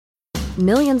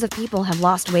Millions of people have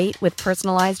lost weight with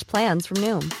personalized plans from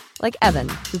Noom. Like Evan,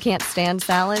 who can't stand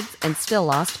salads and still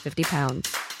lost 50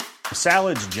 pounds.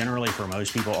 Salads generally for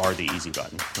most people are the easy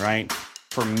button, right?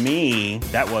 For me,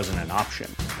 that wasn't an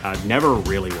option. I never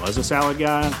really was a salad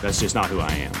guy. That's just not who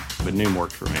I am. But Noom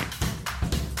worked for me.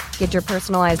 Get your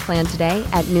personalized plan today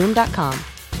at Noom.com.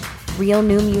 Real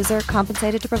Noom user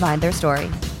compensated to provide their story.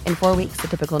 In 4 weeks, the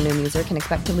typical Noom user can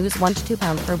expect to lose 1 to 2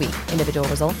 pounds per week. Individual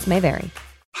results may vary.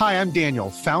 Hi, I'm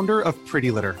Daniel, founder of Pretty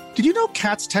Litter. Did you know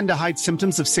cats tend to hide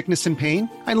symptoms of sickness and pain?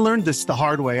 I learned this the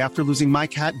hard way after losing my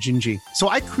cat, Gingy. So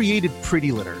I created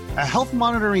Pretty Litter, a health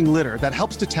monitoring litter that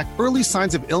helps detect early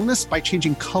signs of illness by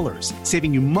changing colors,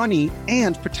 saving you money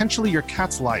and potentially your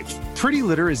cat's life. Pretty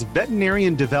Litter is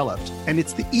veterinarian developed, and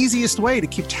it's the easiest way to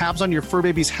keep tabs on your fur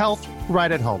baby's health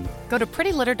right at home. Go to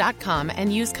prettylitter.com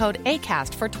and use code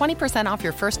ACAST for 20% off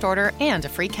your first order and a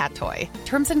free cat toy.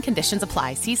 Terms and conditions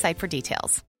apply. See site for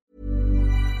details.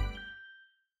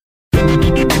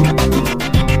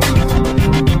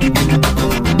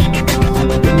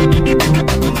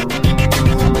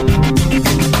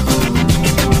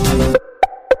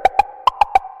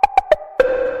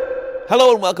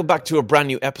 Hello and welcome back to a brand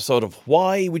new episode of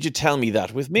Why Would You Tell Me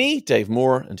That? With me, Dave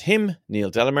Moore, and him, Neil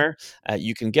Delamere.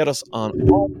 You can get us on...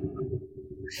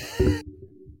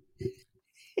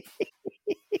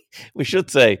 We should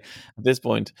say, at this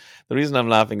point, the reason I'm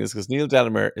laughing is because Neil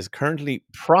Delamere is currently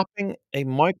propping a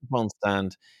microphone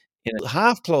stand in a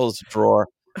half-closed drawer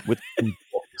with some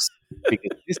books,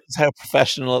 because this is how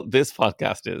professional this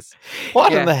podcast is.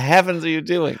 What in the heavens are you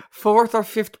doing? 4th or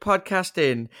 5th podcast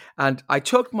in, and I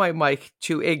took my mic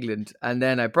to England, and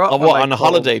then I brought on a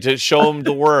holiday to show him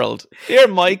the world. Here,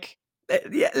 Mike.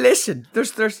 Yeah, listen,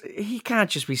 he can't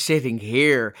just be sitting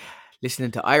here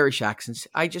listening to Irish accents.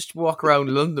 I just walk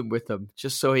around London with him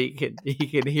just so he can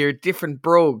hear different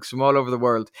brogues from all over the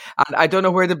world. And I don't know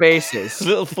where the base is. His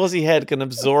little fuzzy head can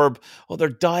absorb other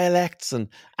dialects and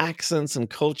accents and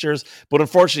cultures. But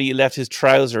unfortunately, he left his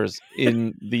trousers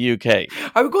in the UK.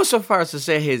 I would go so far as to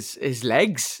say his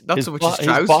legs, not so much his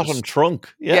trousers. His bottom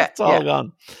trunk. Yeah, it's all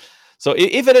gone. So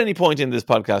if at any point in this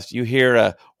podcast you hear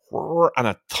a whir and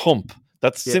a thump,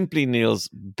 that's simply Neil's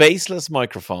baseless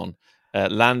microphone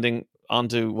landing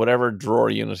onto whatever drawer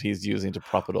unit he's using to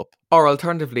prop it up. Or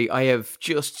alternatively, I have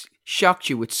just shocked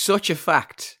you with such a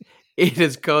fact, it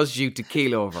has caused you to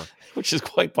keel over. Which is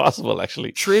quite possible,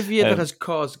 actually. Trivia that has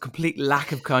caused a complete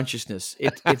lack of consciousness.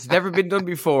 It's never been done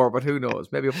before, but who knows?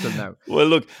 Maybe up till now. Well,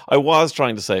 look, I was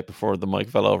trying to say before the mic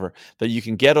fell over that you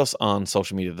can get us on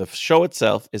social media. The show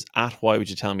itself is at Why Would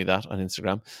You Tell Me That on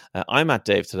Instagram. I'm at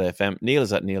Dave Today FM. Neil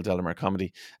is at Neil Delamere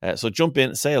Comedy. So jump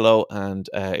in, say hello, and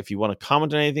if you want to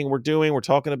comment on anything we're doing, we're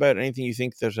talking about, anything you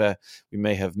think that we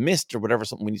may have missed or whatever,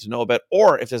 something we need to know about,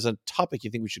 or if there's a topic you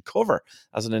think we should cover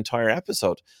as an entire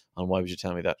episode on Why Would You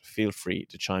Tell Me That, feel free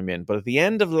to chime in. But at the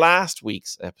end of last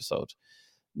week's episode,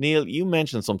 Neil, you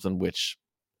mentioned something which,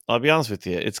 I'll be honest with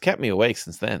you, it's kept me awake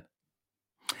since then.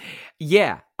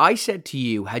 Yeah, I said to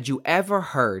you, had you ever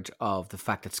heard of the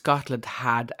fact that Scotland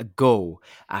had a go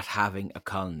at having a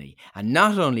colony? And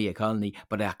not only a colony,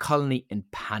 but a colony in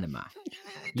Panama.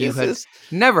 You had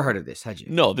never heard of this, had you?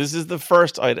 No, this is the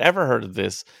first I'd ever heard of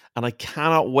this, and I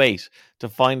cannot wait to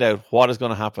find out what is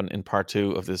going to happen in part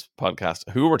 2 of this podcast.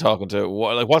 Who we're talking to,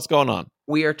 what's going on?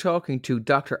 We are talking to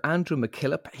Dr. Andrew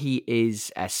McKillop. He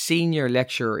is a senior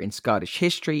lecturer in Scottish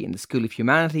history in the School of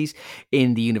Humanities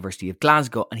in the University of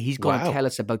Glasgow, and he's going to tell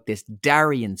us about this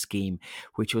Darien scheme,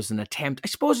 which was an attempt, I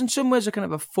suppose in some ways, a kind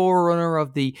of a forerunner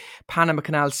of the Panama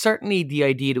Canal. Certainly the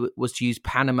idea was to use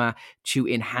Panama to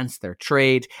enhance their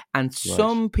trade, and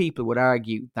some people would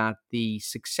argue that the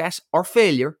success or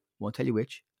failure, won't tell you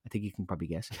which, I think you can probably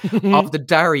guess, of the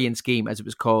Darien scheme, as it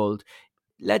was called,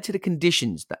 led to the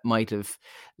conditions that might have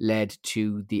led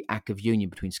to the Act of Union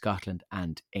between Scotland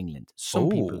and England. Some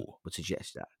people would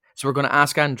suggest that. So we're going to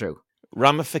ask Andrew.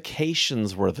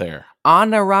 Ramifications were there.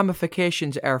 Anna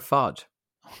ramifications are fod.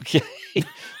 Okay.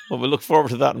 Well, we look forward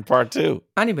to that in part 2.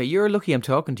 Anyway, you're lucky I'm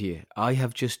talking to you. I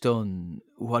have just done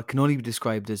what can only be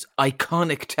described as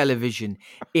iconic television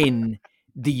in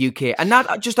the UK. And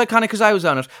not just iconic because I was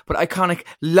on it, but iconic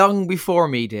long before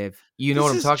me, Dave. You know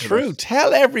what I'm talking about. This is true.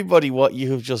 Tell everybody what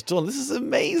you have just done. This is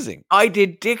amazing. I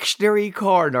did Dictionary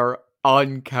Corner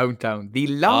on Countdown, the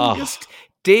longest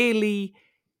daily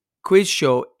quiz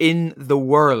show in the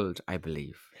world, I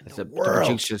believe. The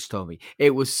producer just told me.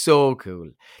 It was so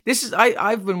cool.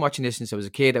 I've been watching this since I was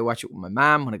a kid. I watched it with my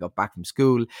mom when I got back from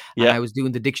school. And I was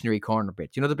doing the Dictionary Corner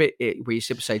bit. You know the bit where you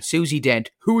sit beside Susie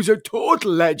Dent, who's a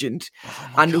total legend,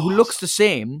 and who looks the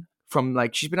same from,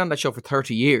 like, she's been on that show for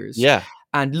 30 years. Yeah.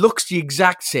 and looks the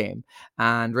exact same.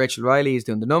 And Rachel Riley is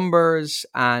doing the numbers,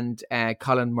 and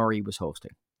Colin Murray was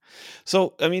hosting.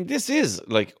 So, I mean, this is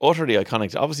like utterly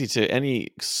iconic. Obviously, to any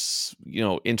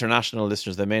international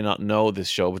listeners, they may not know this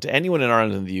show, but to anyone in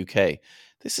Ireland and the UK,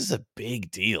 this is a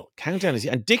big deal. Countdown is,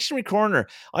 and Dictionary Corner.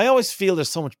 I always feel there's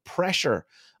so much pressure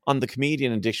on the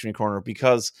comedian in Dictionary Corner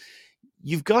because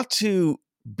you've got to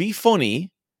be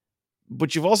funny,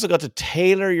 but you've also got to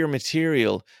tailor your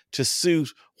material to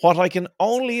suit what I can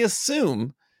only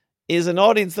assume is an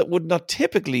audience that would not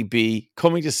typically be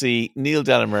coming to see Neil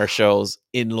Delamere shows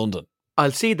in London.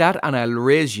 I'll see that, and I'll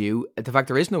raise you the fact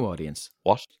there is no audience.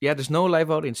 What? Yeah, there's no live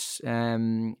audience.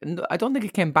 I don't think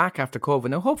it came back after COVID.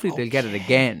 Now, hopefully they'll get it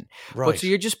again. Right. But so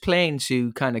you're just playing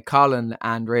to kind of Colin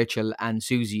and Rachel and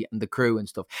Susie and the crew and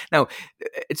stuff. Now,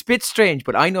 it's a bit strange,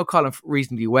 but I know Colin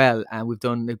reasonably well, and we've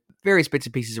done various bits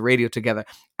and pieces of radio together.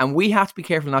 And we have to be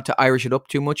careful not to Irish it up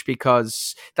too much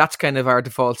because that's kind of our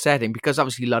default setting. Because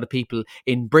obviously a lot of people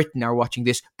in Britain are watching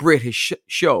this British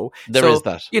show. There is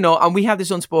that. And we have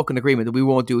this unspoken agreement that we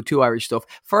won't do too Irish stuff.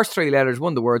 First 3 letters,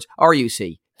 one of the words, RUC.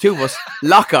 2 of us,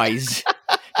 lock eyes.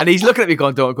 And he's looking at me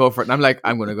going, don't go for it. And I'm like,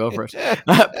 I'm going to go for it.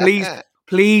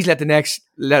 Please let the next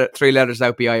 3 letters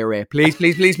out be IRA. Please.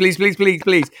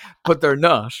 But they're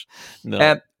not.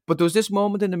 No. But there was this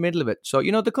moment in the middle of it. So,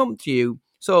 they come to you.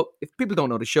 So if people don't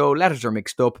know the show, letters are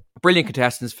mixed up. Brilliant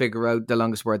contestants figure out the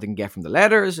longest word they can get from the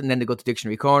letters, and then they go to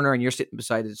Dictionary Corner, and you're sitting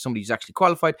beside somebody who's actually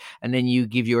qualified, and then you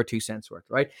give your 2 cents worth,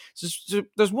 right? So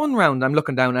there's one round I'm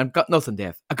looking down, and I've got nothing,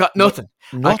 Dave. I got nothing.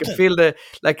 I can feel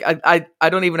I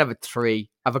don't even have a 3.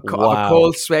 I have a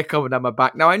cold sweat coming down my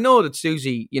back. Now, I know that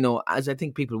Susie, as I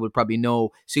think people will probably know,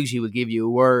 Susie will give you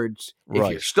a word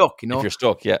if you're stuck, If you're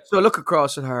stuck, yeah. So I look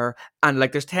across at her, and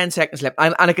there's 10 seconds left,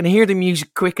 and I can hear the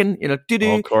music quicken, of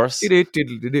course. And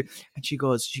she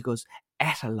goes,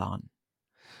 Etalon,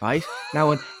 right?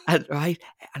 Now, and I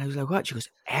was like, what? She goes,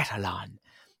 Etalon.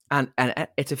 And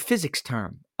it's a physics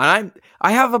term. And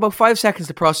I have about 5 seconds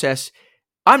to process.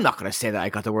 I'm not going to say that I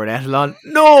got the word etalon.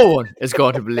 No one is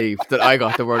going to believe that I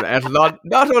got the word etalon.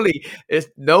 Not only is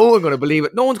no one going to believe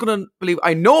it, no one's going to believe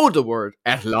I know the word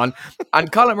etalon.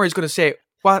 And Colin Murray's going to say,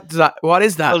 what is that? What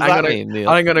does that mean, Neil?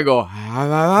 I'm going to go,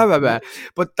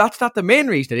 but that's not the main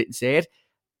reason I didn't say it.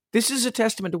 This is a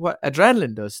testament to what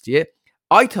adrenaline does to you.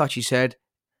 I thought she said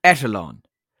etalon,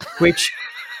 which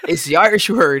is the Irish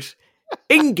word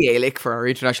in Gaelic for our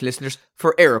international listeners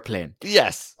for aeroplane.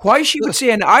 Yes. Why she would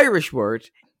say an Irish word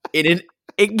in an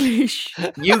English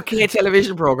UK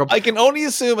television program? I can only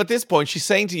assume at this point she's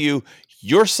saying to you,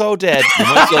 "You're so dead. You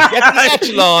might as well get the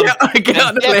echelon and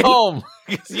get home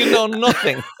because you know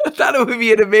nothing." That would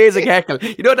be an amazing heckle.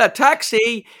 That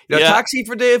taxi, taxi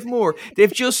for Dave Moore.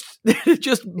 They've just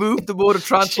moved the mode of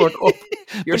transport up.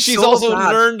 But she's also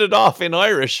learned it off in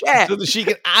Irish so that she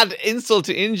can add insult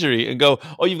to injury and go,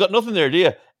 "Oh, you've got nothing there, do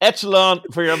you? Echelon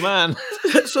for your man."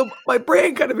 So my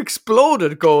brain kind of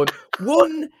exploded going,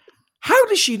 one, how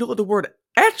does she know the word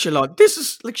echelon? This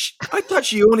is I thought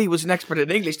she only was an expert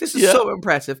in English. This is so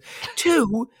impressive.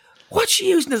 2, what's she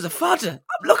using as a fodder?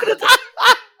 I'm looking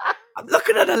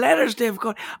at the letters they've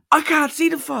got. I can't see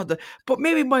the fodder, but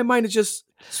maybe my mind is just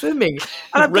swimming.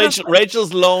 And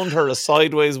Rachel's loaned her a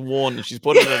sideways 1 and she's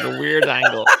put it at a weird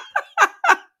angle.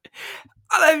 And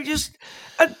I'm just...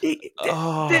 they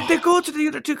go to the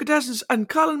other 2 contestants, and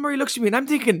Colin Murray looks at me, and I'm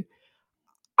thinking,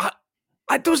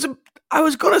 I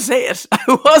was going to say it.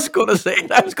 I was going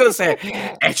to say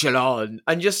echelon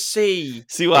and just see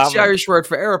what happened. The Irish word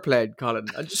for aeroplane, Colin,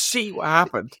 and just see what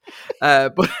happened.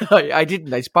 But I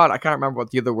didn't. I can't remember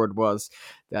what the other word was.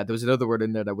 There was another word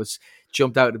in there that was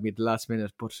jumped out at me at the last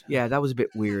minute. But yeah, that was a bit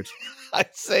weird.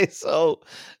 I'd say so.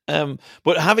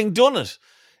 But having done it,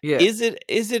 is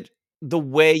it the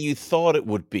way you thought it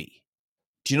would be?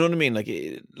 Do you know what I mean?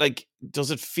 Like,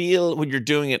 does it feel when you're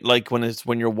doing it like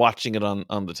when you're watching it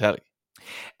on the telly?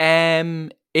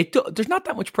 There's not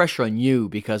that much pressure on you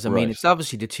because I mean it's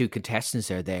obviously the 2 contestants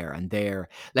are there and they're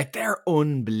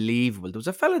unbelievable. There was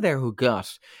a fella there who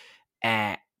got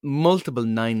multiple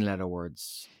 9-letter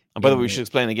words. And by the way, we should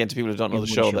explain again to people who don't know the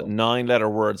show that 9-letter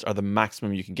words are the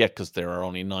maximum you can get because there are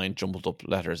only 9 jumbled up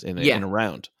letters in a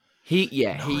round. He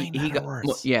got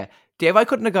words. Dave, I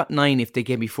couldn't have got 9 if they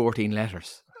gave me 14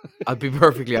 letters. I'll be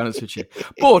perfectly honest with you.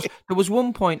 But there was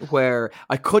one point where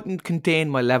I couldn't contain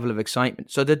my level of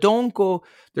excitement. So they don't go,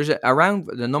 there's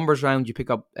the numbers round, you pick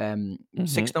up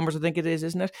 6 numbers, I think it is,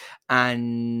 isn't it?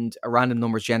 And a random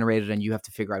number is generated and you have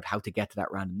to figure out how to get to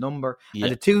that random number. Yeah.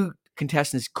 And the 2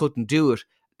 contestants couldn't do it.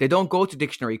 They don't go to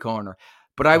Dictionary Corner.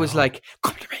 But I was like,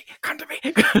 come to me.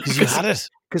 Because you had it.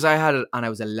 Because I had it and I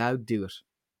was allowed to do it.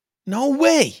 No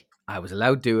way. I was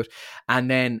allowed to do it. And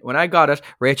then when I got it,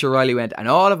 Rachel Riley went, and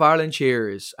all of Ireland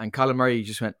cheers. And Colin Murray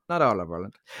just went, not all of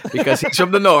Ireland, because he's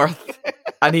from the north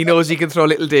and he knows he can throw a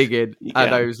little dig in.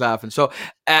 And I was laughing. So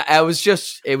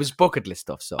it was bucket list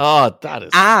stuff. So that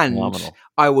is phenomenal.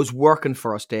 I was working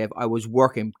for us, Dave. I was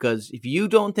working, because if you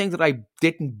don't think that I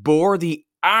didn't bore the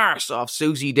arse off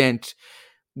Susie Dent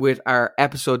with our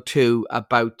episode 2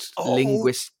 about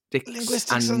linguistics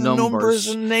and numbers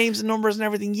and names and numbers and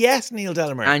everything. Yes, Neil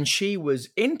Delamere. And she was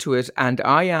into it, and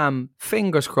I am,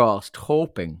 fingers crossed,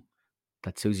 hoping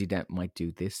that Susie Dent might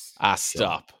do this.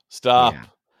 Stop.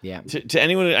 Yeah. To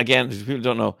anyone, again, if people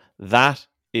don't know, that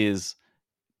is,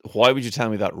 why would you tell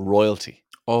me that, royalty?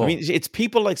 I mean, it's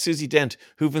people like Susie Dent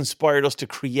who've inspired us to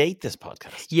create this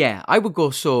podcast. Yeah, I would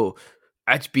go so...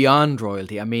 It's beyond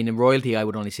royalty. I mean, in royalty, I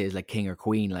would only say is like king or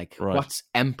queen. Like, what's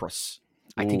empress?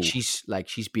 I think she's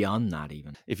beyond that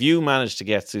even. If you manage to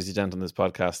get Susie Dent on this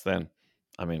podcast, then,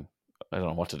 I mean, I don't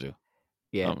know what to do.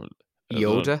 Yeah.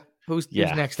 Yoda? Who's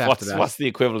next after that? What's the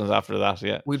equivalent after that?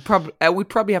 Yeah. We'd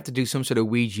probably have to do some sort of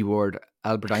Ouija board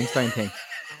Albert Einstein thing,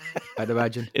 I'd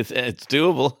imagine. It's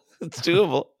doable. It's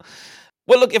doable.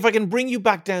 Well, look, if I can bring you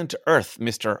back down to earth,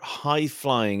 Mr.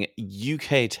 High-flying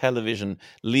UK television,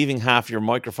 leaving half your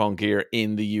microphone gear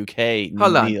in the UK,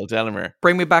 Hold Neil on. Delamere.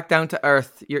 Bring me back down to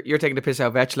earth. You're taking the piss out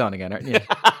of Echelon again, aren't you?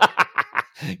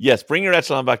 Yes, bring your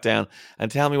Echelon back down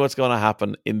and tell me what's going to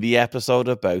happen in the episode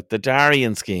about the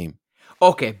Darien scheme.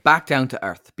 Okay, back down to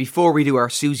earth. Before we do our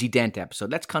Susie Dent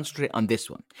episode, let's concentrate on this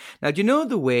one. Now, do you know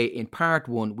the way in part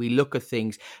 1 we look at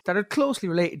things that are closely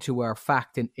related to our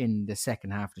fact in the second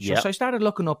half of the show? Yep. So I started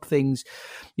looking up things,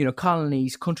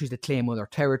 colonies, countries that claim other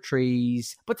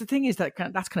territories. But the thing is that's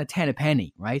kind of 10 a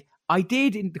penny, right? I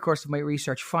did, in the course of my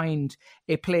research, find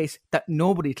a place that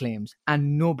nobody claims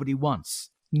and nobody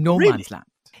wants. No man's land.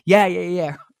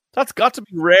 Yeah. That's got to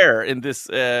be rare in this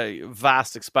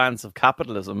vast expanse of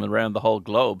capitalism around the whole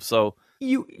globe. So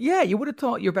you would have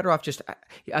thought you're better off just,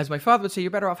 as my father would say,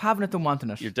 you're better off having it than wanting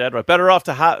it. You're dead right. Better off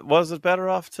to was it better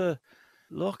off to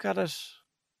look at it?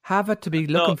 Have it to be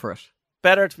looking for it.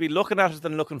 Better to be looking at it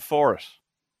than looking for it.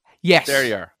 Yes. There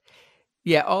you are.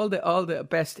 Yeah, all the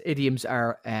best idioms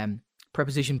are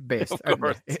preposition based.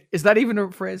 Is that even a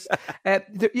phrase?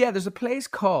 There's a place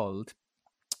called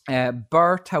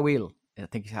Bertawil. I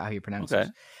think is how you pronounce it.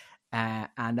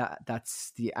 And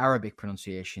that's the Arabic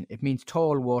pronunciation. It means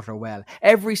tall water well.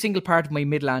 Every single part of my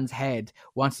Midlands head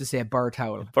wants to say Bur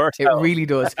towel. It really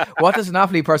does. What does an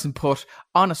Offaly person put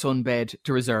on a sunbed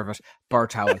to reserve it? Bur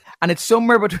towel. And it's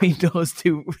somewhere between those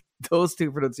two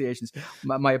pronunciations.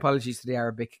 My apologies to the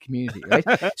Arabic community, right?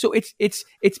 So it's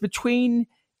between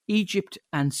Egypt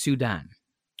and Sudan.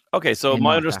 Okay, so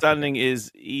my understanding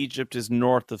is Egypt is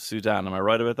north of Sudan. Am I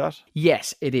right about that?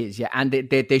 Yes, it is, yeah. And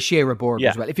they share a border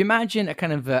as well. If you imagine a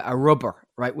kind of a rubber,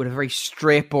 right, with a very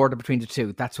straight border between the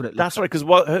two, that's what it looks like. That's right,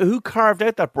 because who carved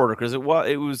out that border? Because it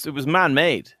was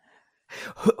man-made.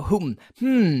 I'm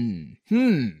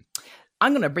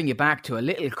going to bring you back to a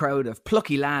little crowd of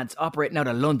plucky lads operating out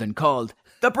of London called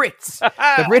the Brits,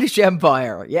 the British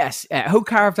Empire. Yes, who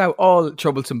carved out all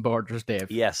troublesome borders,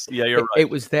 Dave? Yes, yeah, you're right. It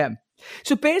was them.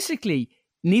 So basically,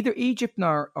 neither Egypt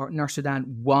nor Sudan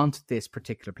want this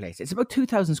particular place. It's about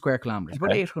 2,000 square kilometres,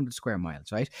 about 800 square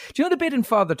miles, right? Do you know the bit in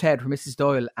Father Ted where Mrs.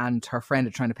 Doyle and her friend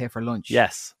are trying to pay for lunch?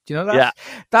 Yes. Do you know that? Yeah.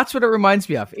 That's what it reminds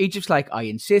me of. Egypt's like, I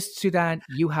insist, Sudan,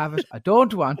 you have it. I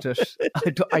don't want it.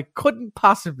 I couldn't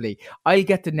possibly. I'll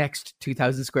get the next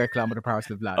 2,000 square kilometre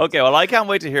parcel of land. Okay, well, I can't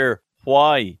wait to hear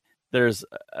why there's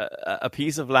a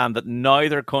piece of land that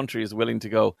neither country is willing to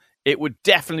go. It would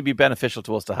definitely be beneficial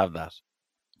to us to have that.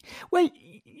 Well,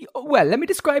 let me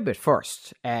describe it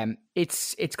first.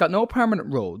 It's got no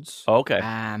permanent roads. Okay.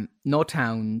 No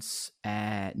towns.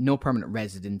 No permanent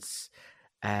residents.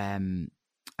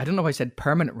 I don't know why I said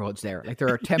permanent roads there. Like there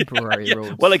are temporary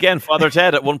roads. Well, again, Father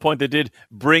Ted, at one point they did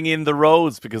bring in the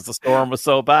roads because the storm was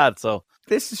so bad. So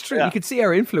this is true. Yeah. You can see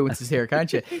our influences here,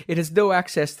 can't you? It has no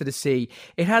access to the sea.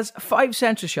 It has 5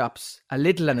 central shops, a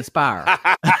Lidl and a Spar.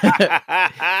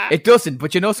 It doesn't,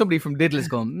 but you know somebody from Lidl is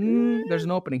going, there's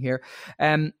an opening here.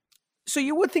 So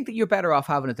you would think that you're better off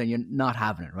having it than you're not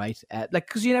having it, right?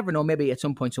 Because you never know. Maybe at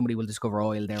some point somebody will discover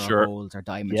oil there or gold or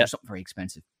diamonds or something very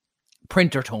expensive.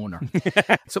 Printer toner,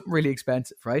 something really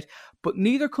expensive, right? But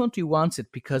neither country wants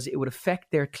it because it would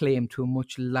affect their claim to a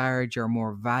much larger,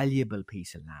 more valuable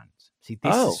piece of land. See,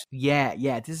 this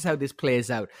this is how this plays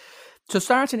out. So it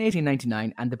starts in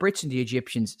 1899, and the Brits and the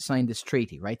Egyptians signed this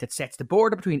treaty, right, that sets the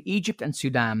border between Egypt and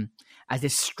Sudan as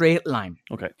this straight line.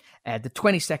 Okay. The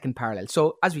 22nd parallel.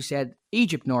 So, as we said,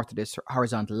 Egypt north of this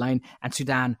horizontal line, and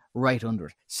Sudan right under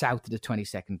it, south of the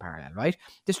 22nd parallel, right?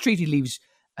 This treaty leaves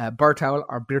Bertawil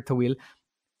or Birtawil,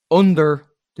 under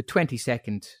the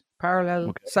 22nd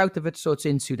parallel, south of it, so it's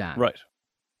in Sudan. Right.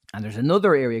 And there's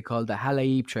another area called the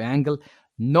Halaib Triangle,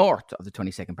 north of the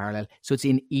 22nd parallel, so it's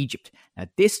in Egypt. Now,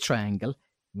 this triangle,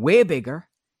 way bigger,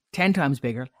 10 times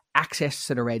bigger, access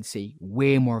to the Red Sea,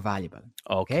 way more valuable.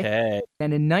 Okay.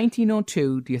 Then in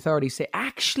 1902, the authorities say,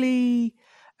 actually,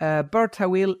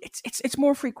 Bertawil, it's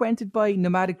more frequented by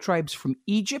nomadic tribes from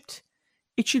Egypt.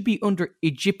 It should be under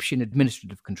Egyptian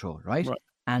administrative control, right?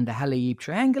 And the Halaib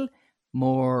Triangle,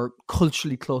 more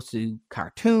culturally close to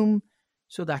Khartoum,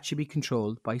 so that should be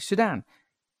controlled by Sudan.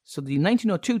 So the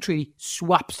 1902 treaty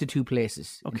swaps the two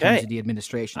places in terms of the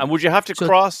administration. And would you have to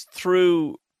cross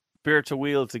through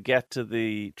Birtawil to get to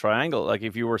the triangle, like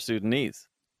if you were Sudanese?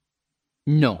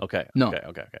 No. Okay.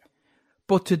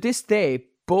 But to this day,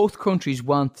 both countries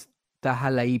want the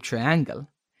Halaib Triangle.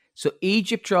 So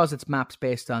Egypt draws its maps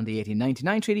based on the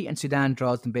 1899 treaty, and Sudan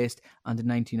draws them based on the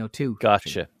 1902 Gotcha.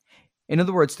 treaty. In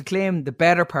other words, to claim the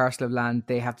better parcel of land,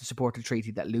 they have to support a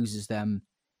treaty that loses them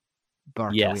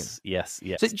Bertawil. Yes.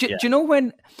 So do you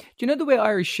know the way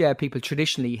Irish people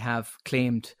traditionally have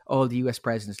claimed all the US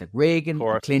presidents like Reagan,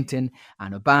 and Clinton,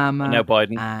 and Obama, and now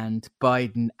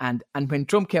Biden, and when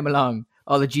Trump came along,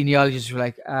 all the genealogists were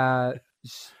like,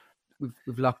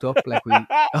 we've locked up, like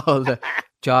all the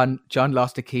John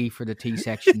lost the key for the T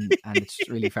section, and it's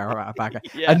really far back,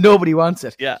 and nobody wants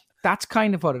it. Yeah. That's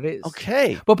kind of what it is.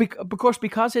 Okay. But of course,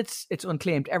 because it's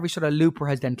unclaimed, every sort of looper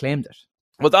has then claimed it.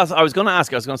 Well, I was going to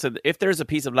ask you, I was going to say, if there's a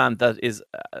piece of land that is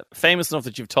famous enough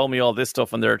that you've told me all this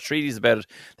stuff and there are treaties about it,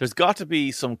 there's got to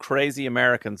be some crazy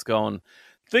Americans going,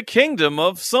 the kingdom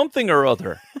of something or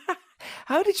other.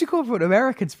 How did you go for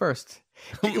Americans first?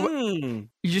 You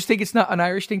just think it's not an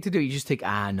Irish thing to do? You just think,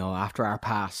 no, after our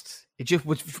past, it just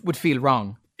would feel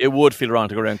wrong. It would feel wrong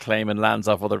to go around claiming lands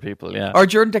off other people, yeah. Or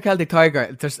during the Celtic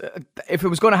Tiger, if it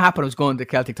was going to happen, it was going to the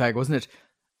Celtic Tiger, wasn't it?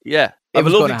 Yeah. I have a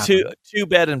lovely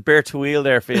two-bed in Bertawil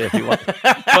there for you if you want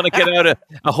to get out a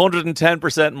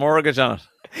 110% mortgage on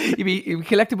it. You'd be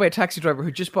collected by a taxi driver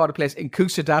who just bought a place in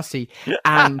Kusadasi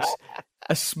and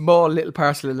a small little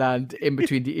parcel of land in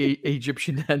between the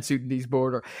Egyptian and Sudanese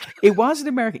border. It was an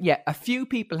American. Yeah, a few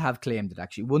people have claimed it,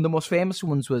 actually. One of the most famous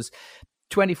ones was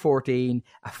 2014,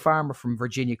 a farmer from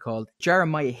Virginia called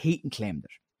Jeremiah Heaton claimed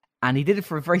it. And he did it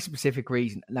for a very specific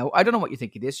reason. Now, I don't know what you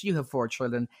think of this. You have 4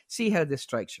 children. See how this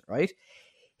strikes you, right?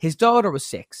 His daughter was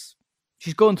 6.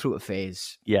 She's going through a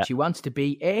phase. Yeah. She wants to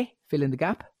be fill in the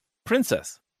gap.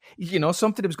 Princess. You know,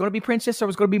 something that was going to be princess or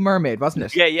was going to be mermaid, wasn't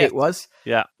it? Yeah. It was.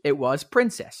 Yeah. It was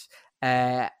princess.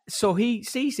 So he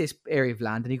sees this area of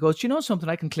land and he goes, you know something,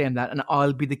 I can claim that and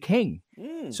I'll be the king.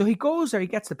 So he goes there, he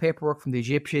gets the paperwork from the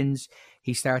Egyptians.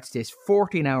 He starts this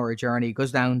 14-hour journey,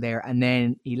 goes down there, and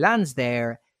then he lands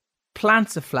there,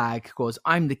 plants a flag, goes,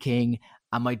 I'm the king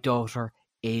and my daughter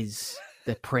is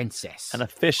the princess. An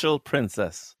official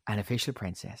princess.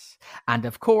 And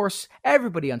of course,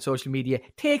 everybody on social media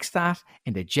takes that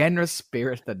in the generous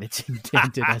spirit that it's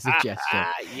intended as a gesture.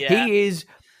 Yeah. He is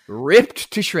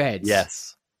ripped to shreds.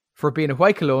 Yes. For being a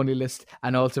white colonialist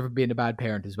and also for being a bad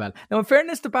parent as well. Now, in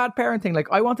fairness, the bad parenting, like,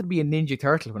 I wanted to be a Ninja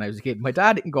Turtle when I was a kid. My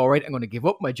dad didn't go, right, I'm going to give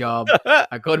up my job.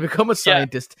 I'm going to become a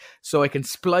scientist so I can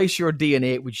splice your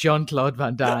DNA with Jean-Claude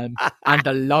Van Damme and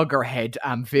the loggerhead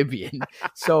amphibian.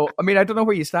 So, I mean, I don't know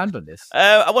where you stand on this.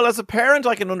 Well, as a parent,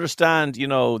 I can understand,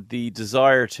 the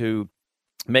desire to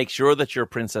make sure that your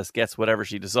princess gets whatever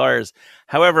she desires.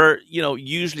 However,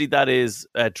 usually that is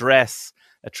a dress,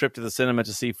 a trip to the cinema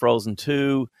to see Frozen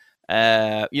 2.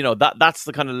 That's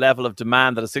the kind of level of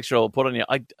demand that a 6-year-old put on you.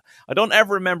 I don't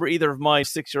ever remember either of my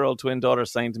 6-year-old twin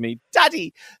daughters saying to me,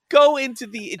 Daddy, go into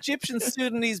the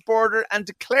Egyptian-Sudanese border and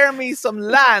declare me some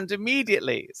land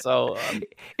immediately. So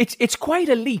it's quite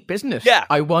a leap, isn't it? Yeah.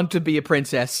 I want to be a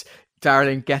princess.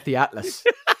 Darling, get the atlas.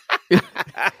 Do you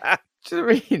know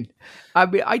what I mean?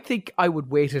 I think I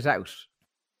would wait it out.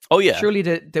 Oh, yeah. Surely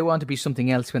they want to be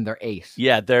something else when they're 8.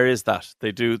 Yeah, there is that.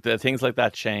 They do. Things like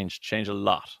that change a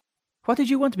lot. What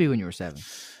did you want to be when you were 7?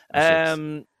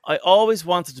 I always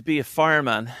wanted to be a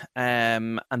fireman,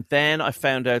 and then I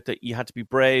found out that you had to be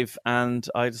brave, and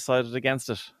I decided against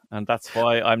it. And that's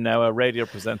why I'm now a radio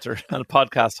presenter and a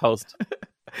podcast host.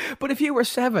 But if you were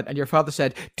 7 and your father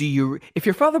said, if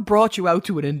your father brought you out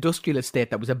to an industrial estate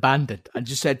that was abandoned and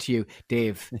just said to you,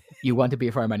 Dave, you want to be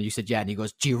a fireman? And you said, yeah. And he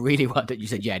goes, do you really want it? You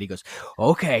said, yeah. And he goes,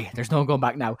 okay, there's no going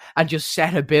back now. And just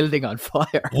set a building on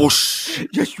fire. Whoosh.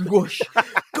 Just whoosh.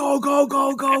 Go, go,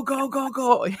 go, go, go, go,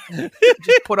 go.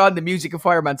 Just put on the music of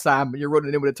Fireman Sam and you're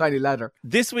running in with a tiny ladder.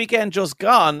 This weekend just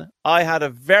gone, I had a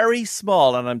very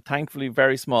small, and I'm thankfully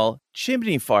very small,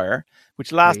 chimney fire,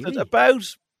 which lasted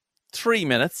about 3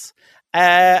 minutes,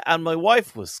 And my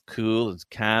wife was cool and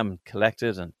calm and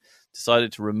collected and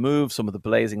decided to remove some of the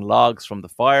blazing logs from the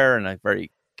fire in a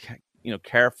very,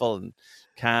 careful and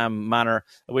calm manner.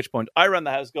 At which point I ran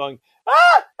the house going,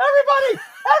 everybody!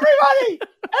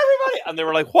 And they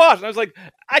were like, what? And I was like,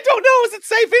 I don't know. Is it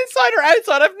safe inside or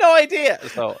outside? I have no idea.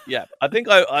 So, yeah, I think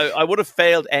I would have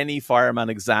failed any fireman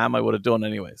exam I would have done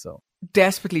anyway. So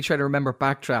desperately trying to remember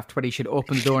backdraft when he should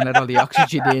open the door and let all the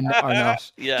oxygen in or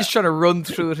not. Yeah. Just trying to run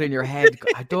through it in your head.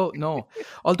 I don't know.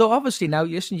 Although obviously now,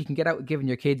 listen, you can get out giving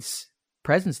your kids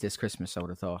presents this Christmas, I would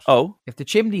have thought. Oh? If the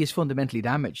chimney is fundamentally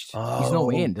damaged, he's no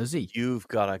way in, does he? You've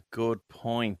got a good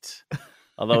point.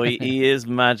 Although he is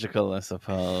magical, I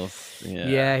suppose.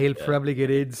 Yeah, he'll probably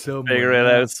get in somewhere. Figure it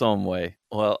out some way.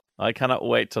 Well, I cannot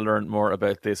wait to learn more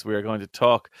about this. We are going to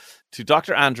talk to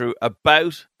Dr. Andrew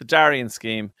about the Darien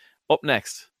scheme up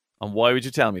next. And why would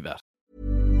you tell me that?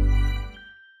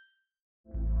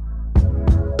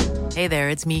 Hey there,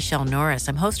 it's Michelle Norris.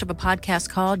 I'm host of a podcast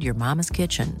called Your Mama's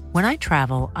Kitchen. When I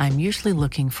travel, I'm usually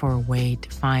looking for a way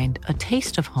to find a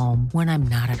taste of home when I'm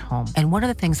not at home. And one of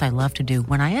the things I love to do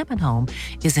when I am at home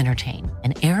is entertain.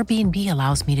 And Airbnb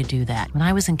allows me to do that. When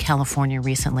I was in California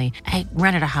recently, I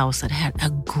rented a house that had a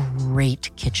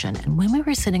great kitchen. And when we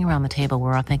were sitting around the table, we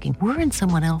were all thinking, we're in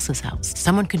someone else's house.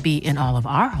 Someone could be in all of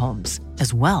our homes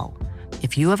as well.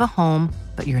 If you have a home,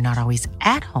 but you're not always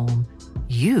at home,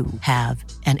 you have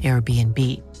an Airbnb.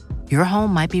 Your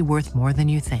home might be worth more than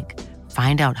you think.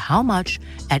 Find out how much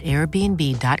at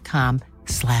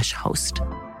airbnb.com/host.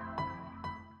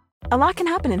 A lot can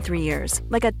happen in 3 years,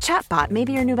 like a chatbot may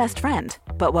be your new best friend.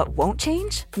 But what won't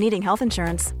change? Needing health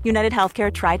insurance. United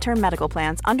Healthcare Tri-Term Medical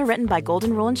Plans, underwritten by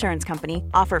Golden Rule Insurance Company,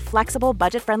 offer flexible,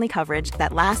 budget-friendly coverage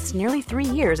that lasts nearly 3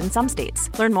 years in some states.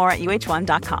 Learn more at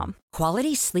uh1.com.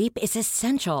 Quality sleep is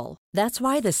essential. That's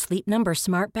why the Sleep Number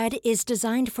Smart Bed is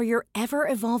designed for your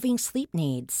ever-evolving sleep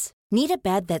needs. Need a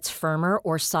bed that's firmer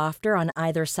or softer on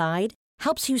either side?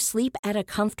 Helps you sleep at a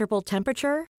comfortable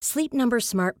temperature? Sleep Number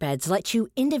Smart Beds let you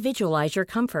individualize your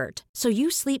comfort, so you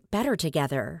sleep better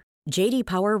together. J.D.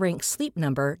 Power ranks Sleep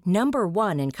Number number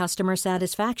 1 in customer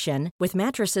satisfaction with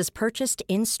mattresses purchased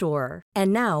in-store.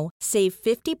 And now, save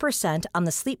 50% on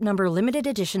the Sleep Number Limited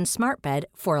Edition Smart Bed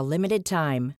for a limited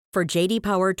time. For J.D.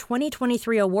 Power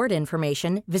 2023 award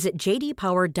information, visit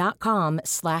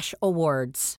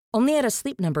jdpower.com/awards. Only at a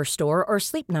Sleep Number store or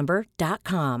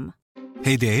sleepnumber.com.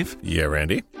 Hey, Dave. Yeah,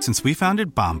 Randy? Since we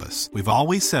founded Bombas, we've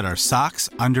always said our socks,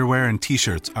 underwear, and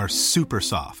T-shirts are super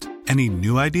soft. Any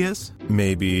new ideas?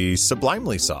 Maybe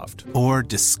sublimely soft. Or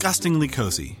disgustingly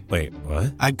cozy. Wait,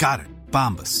 what? I got it.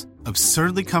 Bombas.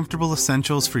 Absurdly comfortable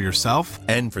essentials for yourself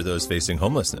and for those facing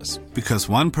homelessness. Because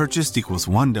one purchased equals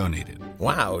one donated.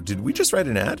 Wow, did we just write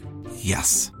an ad?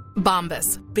 Yes.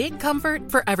 Bombas. Big comfort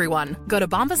for everyone. Go to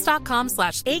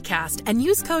bombas.com/ACAST and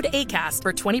use code ACAST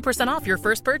for 20% off your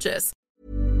first purchase.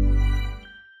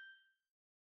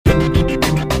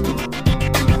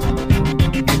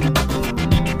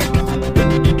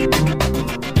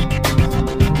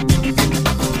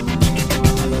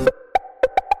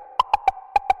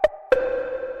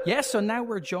 Yes, so now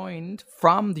we're joined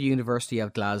from the University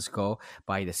of Glasgow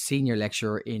by the senior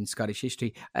lecturer in Scottish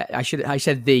history. I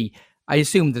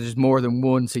assume that there's more than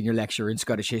one senior lecturer in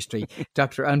Scottish history,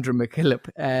 Dr. Andrew McKillop.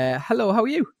 Hello, how are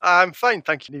you? I'm fine,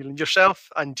 thank you, Neil. And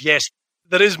yourself? And yes,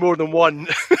 there is more than one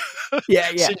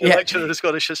senior lecturer in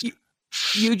Scottish history.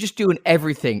 You just doing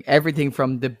everything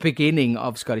from the beginning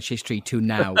of Scottish history to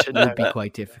now would be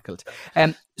quite difficult.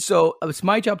 So it's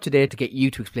my job today to get you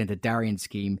to explain the Darien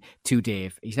scheme to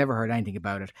Dave. He's never heard anything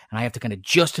about it, and I have to kind of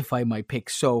justify my pick.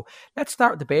 So let's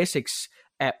start with the basics.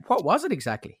 What was it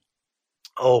exactly?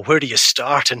 Oh, where do you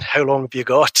start and how long have you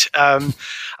got? I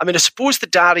suppose the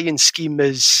Darien scheme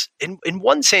is, in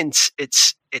one sense,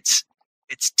 it's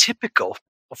typical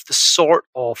of the sort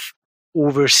of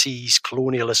overseas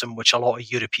colonialism which a lot of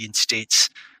European states,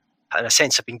 in a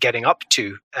sense, have been getting up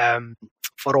to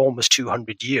for almost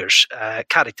 200 years.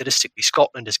 Characteristically,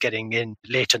 Scotland is getting in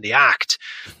late in the act.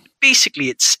 Basically,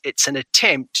 it's an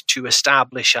attempt to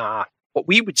establish what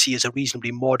we would see as a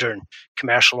reasonably modern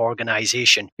commercial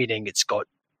organisation, meaning it's got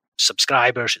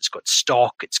subscribers, it's got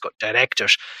stock, it's got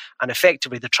directors, and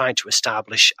effectively they're trying to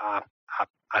establish an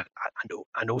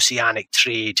oceanic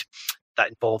trade that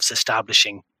involves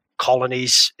establishing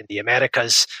colonies in the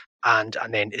Americas and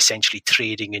then essentially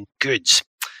trading in goods.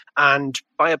 And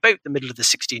by about the middle of the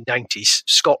 1690s,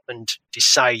 Scotland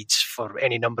decides, for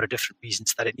any number of different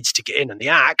reasons, that it needs to get in on the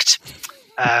act.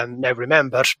 Now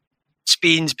remember,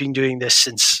 Spain's been doing this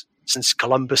since since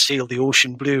Columbus sailed the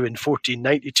ocean blue in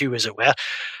 1492, as it were.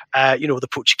 The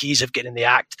Portuguese have gotten in the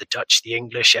act, the Dutch, the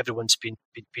English, everyone's been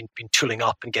tooling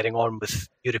up and getting on with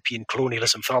European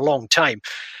colonialism for a long time.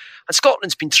 And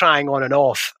Scotland's been trying on and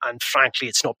off, and frankly,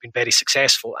 it's not been very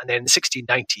successful. And then in the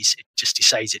 1690s, it just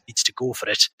decides it needs to go for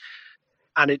it.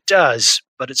 And it does,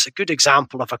 but it's a good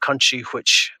example of a country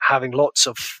which, having lots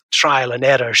of trial and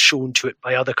error shown to it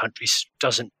by other countries,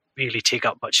 doesn't really take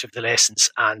up much of the lessons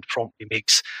and promptly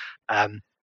makes a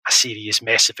serious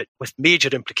mess of it with major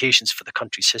implications for the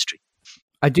country's history.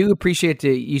 I do appreciate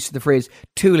the use of the phrase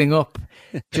 "tooling up."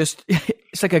 Just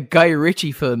it's like a Guy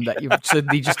Ritchie film that you've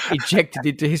suddenly just injected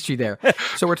into history there.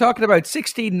 So we're talking about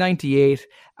 1698,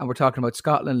 and we're talking about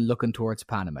Scotland looking towards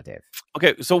Panama, Dave.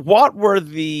 Okay, so what were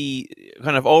the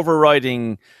kind of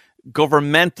overriding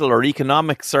governmental or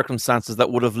economic circumstances that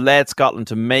would have led Scotland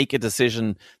to make a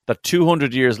decision that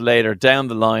 200 years later, down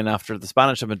the line, after the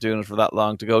Spanish have been doing it for that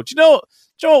long, to go, do you know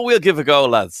what, we'll give a go,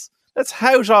 lads. Let's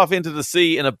hout off into the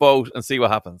sea in a boat and see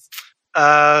what happens.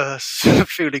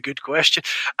 Fairly good question.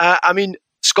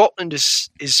 Scotland is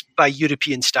by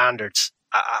European standards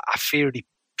a fairly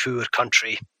poor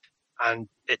country, and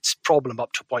its problem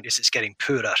up to a point is it's getting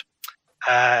poorer.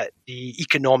 The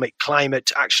economic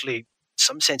climate actually, in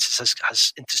some senses,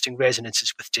 has interesting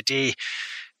resonances with today.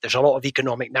 There's a lot of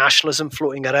economic nationalism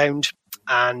floating around,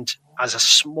 and as a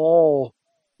small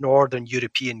northern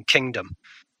European kingdom,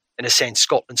 in a sense,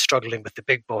 Scotland's struggling with the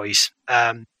big boys.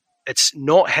 It's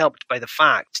not helped by the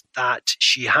fact that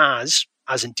she has,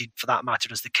 as indeed for that matter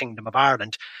as the Kingdom of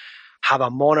Ireland, have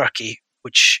a monarchy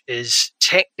which is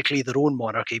technically their own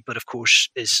monarchy, but of course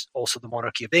is also the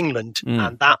monarchy of England,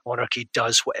 and that monarchy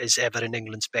does what is ever in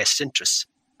England's best interests.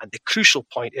 And the crucial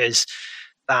point is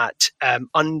that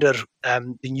under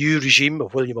the new regime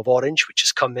of William of Orange, which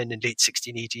has come in late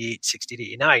 1688,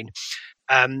 1689,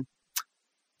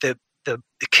 the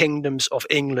kingdoms of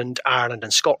England, Ireland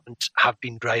and Scotland have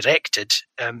been directed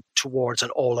towards an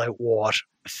all-out war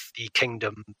with the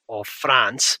Kingdom of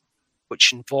France,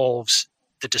 which involves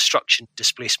the destruction,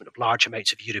 displacement of large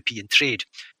amounts of European trade.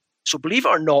 So believe it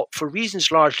or not, for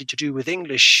reasons largely to do with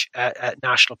English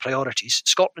national priorities,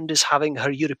 Scotland is having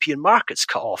her European markets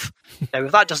cut off. Now,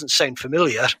 if that doesn't sound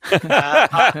familiar,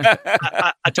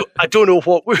 I don't know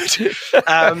what would.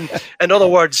 In other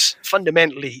words,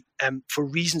 fundamentally, for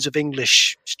reasons of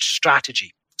English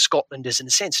strategy, Scotland is in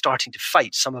a sense starting to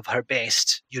fight some of her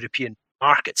best European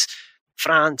markets.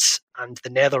 France and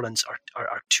the Netherlands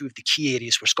are two of the key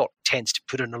areas where Scotland tends to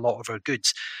put in a lot of her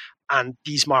goods. And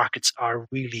these markets are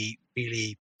really,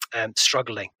 really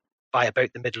struggling by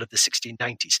about the middle of the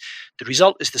 1690s. The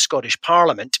result is the Scottish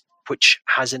Parliament, which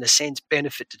has in a sense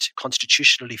benefited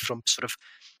constitutionally from sort of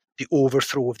the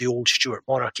overthrow of the old Stuart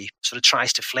monarchy, sort of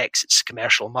tries to flex its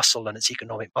commercial muscle and its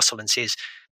economic muscle and says,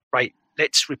 right,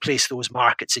 let's replace those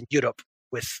markets in Europe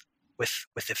with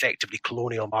effectively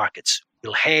colonial markets.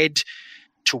 We'll head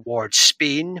towards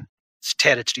Spain,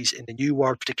 territories in the New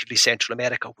World, particularly Central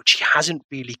America, which he hasn't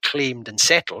really claimed and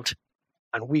settled,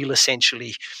 and we'll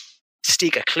essentially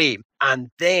stake a claim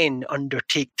and then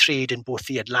undertake trade in both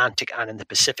the Atlantic and in the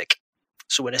Pacific.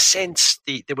 So in a sense,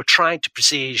 they were trying to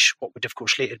presage what would of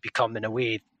course later become, in a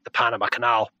way, the Panama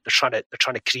Canal. They're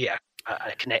trying to create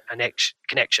a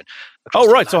connection.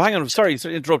 Oh, right. So hang on. Sorry to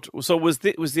interrupt. So was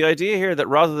the idea here that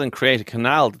rather than create a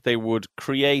canal, that they would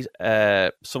create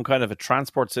some kind of a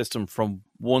transport system from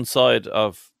one side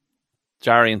of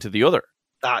Darien to the other?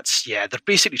 They're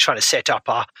basically trying to set up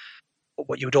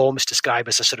what you would almost describe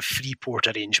as a sort of free port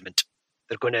arrangement.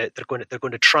 They're going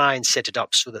to try and set it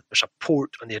up so that there's a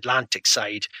port on the Atlantic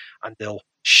side, and they'll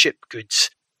ship goods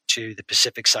to the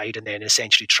Pacific side, and then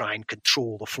essentially try and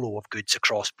control the flow of goods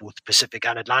across both Pacific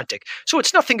and Atlantic. So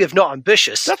it's nothing if not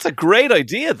ambitious. That's a great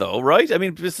idea, though, right? I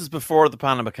mean, this is before the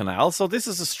Panama Canal, so this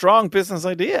is a strong business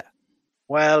idea.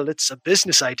 Well, it's a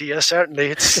business idea, certainly.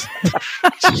 It's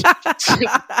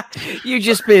You've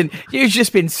just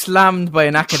been slammed by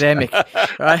an academic,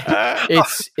 right?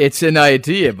 It's an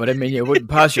idea, but I mean, you wouldn't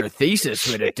pass your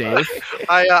thesis with it, Dave.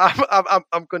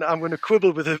 I'm going to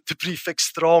quibble with the prefix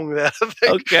 "strong" there.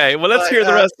 Okay, well, let's hear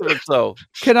the rest of it. So,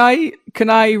 can I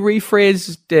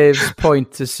rephrase Dave's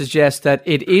point to suggest that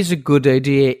it is a good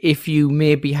idea if you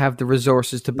maybe have the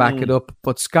resources to back it up,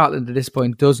 but Scotland at this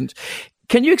point doesn't?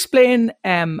 Can you explain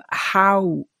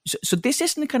how? So this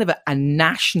isn't kind of a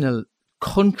national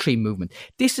country movement.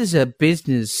 This is a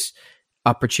business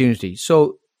opportunity.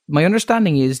 So my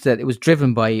understanding is that it was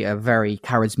driven by a very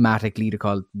charismatic leader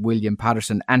called William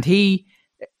Patterson, and he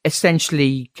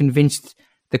essentially convinced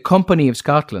the Company of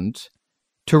Scotland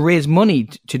to raise money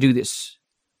to do this.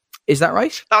 Is that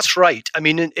right? That's right. I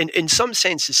mean, in some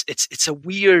senses, it's a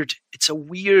weird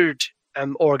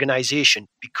organization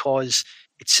because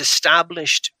it's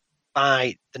established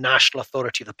by the national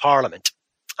authority of the Parliament,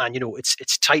 and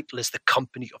its title is the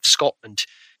Company of Scotland,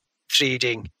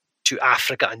 trading to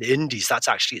Africa and the Indies. That's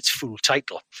actually its full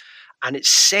title, and it's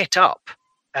set up,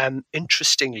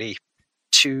 interestingly,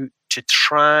 to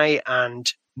try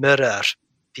and mirror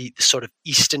the sort of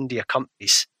East India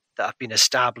companies that have been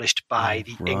established by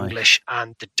the English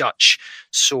and the Dutch.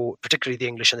 So particularly the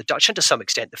English and the Dutch, and to some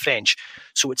extent the French.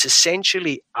 So it's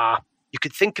essentially you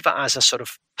could think of it as a sort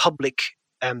of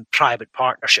public-private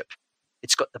partnership.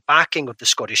 It's got the backing of the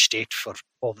Scottish state for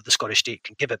all that the Scottish state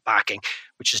can give it backing,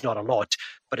 which is not a lot.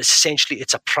 But essentially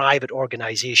it's a private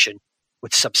organisation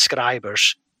with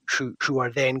subscribers who are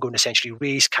then going to essentially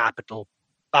raise capital,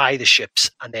 buy the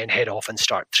ships, and then head off and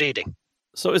start trading.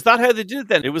 So is that how they did it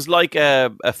then? It was like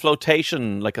a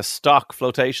flotation, like a stock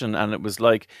flotation, and it was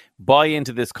like, buy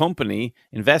into this company,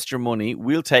 invest your money,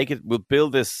 we'll take it, we'll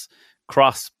build this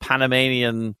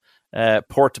cross-Panamanian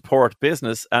port-to-port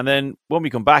business, and then when we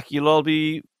come back, you'll all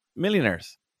be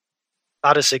millionaires.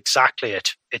 That is exactly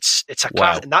it. It's a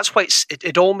wow. class, and that's why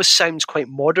it almost sounds quite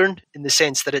modern in the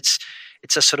sense that it's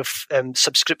a sort of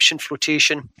subscription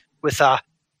flotation with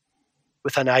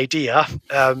an idea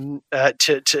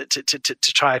to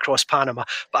try across Panama.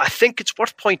 But I think it's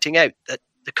worth pointing out that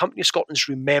the Company of Scotland's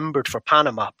remembered for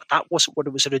Panama, but that wasn't what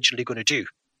it was originally going to do.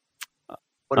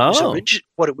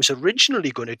 What it was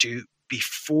originally going to do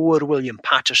before William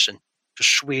Paterson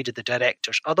persuaded the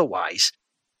directors otherwise,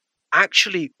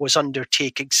 actually was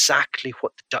undertake exactly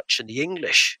what the Dutch and the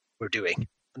English were doing.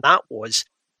 And that was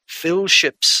fill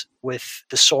ships with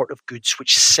the sort of goods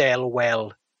which sell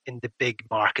well in the big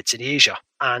markets in Asia,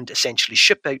 and essentially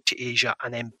ship out to Asia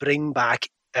and then bring back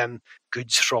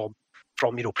goods from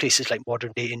places like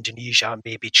modern day Indonesia,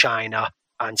 maybe China,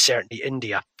 and certainly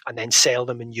India, and then sell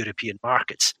them in European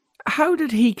markets. How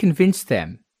did he convince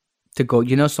them to go,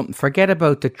 something, forget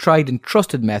about the tried and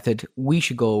trusted method, we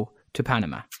should go to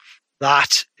Panama?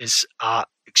 That is an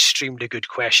extremely good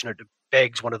question. It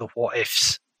begs one of the what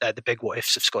ifs, the big what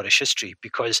ifs of Scottish history,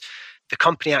 because the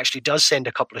company actually does send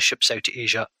a couple of ships out to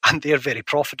Asia, and they're very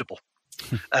profitable.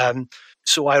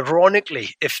 So ironically,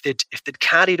 if they'd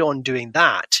carried on doing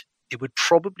that, they would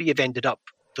probably have ended up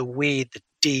the way the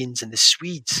Danes and the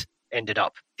Swedes ended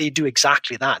up. They do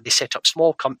exactly that. They set up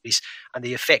small companies, and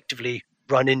they effectively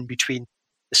run in between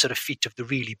the sort of feet of the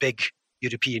really big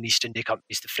European East India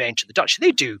companies, the French and the Dutch.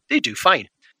 They do fine.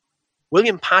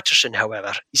 William Paterson,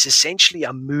 however, is essentially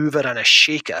a mover and a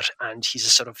shaker, and he's a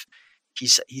sort of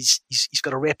he's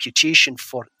got a reputation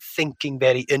for thinking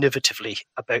very innovatively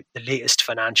about the latest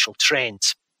financial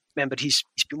trends. Remember, he's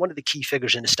been one of the key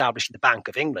figures in establishing the Bank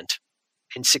of England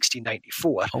in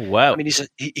 1694. Oh wow! I mean,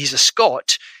 he's a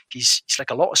Scot. He's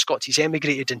like a lot of Scots. He's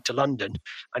emigrated into London,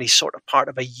 and he's sort of part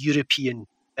of a European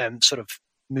sort of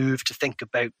move to think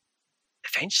about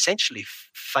essentially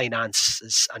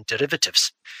finances and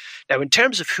derivatives. Now, in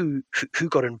terms of who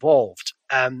got involved,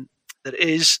 there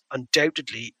is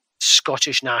undoubtedly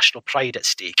Scottish national pride at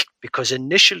stake, because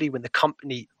initially when the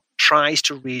company tries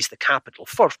to raise the capital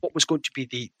for what was going to be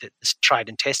the tried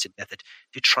and tested method,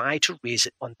 they try to raise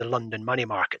it on the London money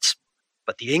markets.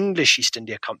 But the English East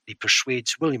India Company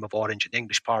persuades William of Orange and the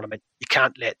English Parliament, you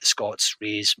can't let the Scots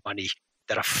raise money.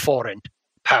 They're a foreign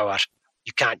power.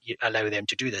 You can't allow them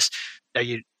to do this. Now,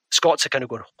 Scots are kind of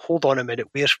going, hold on a minute,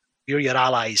 we're your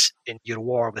allies in your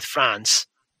war with France.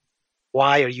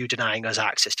 Why are you denying us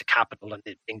access to capital? And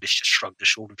the English just shrug their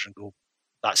shoulders and go,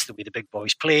 that's the way the big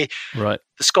boys play. Right.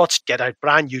 The Scots get a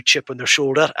brand new chip on their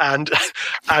shoulder and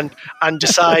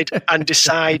decide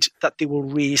that they will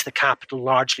raise the capital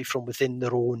largely from within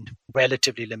their own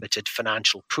relatively limited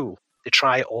financial pool. They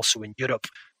try it also in Europe,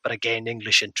 but again,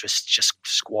 English interests just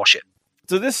squash it.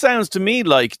 So this sounds to me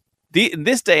like in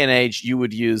this day and age, you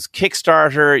would use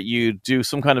Kickstarter, you do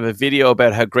some kind of a video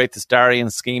about how great this Darien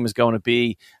scheme is going to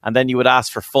be, and then you would ask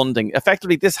for funding.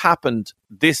 Effectively, this happened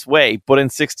this way, but in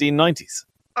 1690s.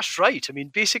 That's right. I mean,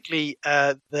 basically,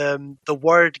 the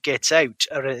word gets out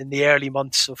in the early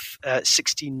months of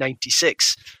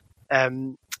 1696.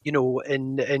 In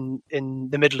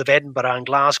the middle of Edinburgh and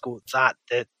Glasgow, that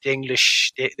the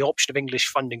option of English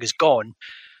funding is gone,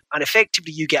 and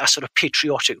effectively you get a sort of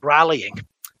patriotic rallying.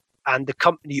 And the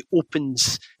company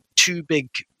opens two big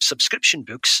subscription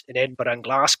books in Edinburgh and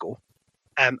Glasgow,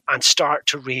 and start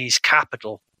to raise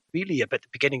capital really about the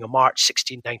beginning of March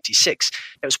 1696.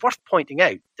 Now, it's worth pointing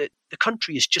out that the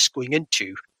country is just going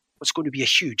into what's going to be a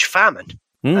huge famine.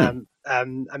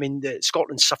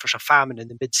 Scotland suffers a famine in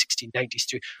the mid-1690s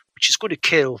too, which is going to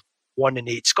kill 1 in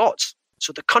 8 Scots.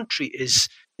 So the country is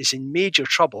in major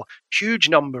trouble. Huge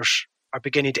numbers are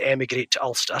beginning to emigrate to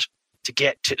Ulster to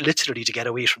get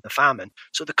away from the famine.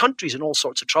 So the country's in all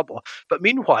sorts of trouble. But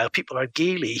meanwhile, people are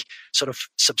gaily sort of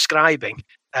subscribing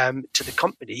to the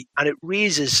company, and it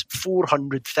raises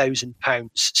 £400,000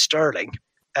 sterling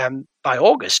by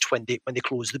August when they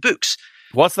close the books.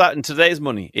 What's that in today's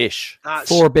money, ish? That's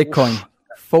 4 Bitcoin.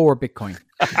 4 Bitcoin.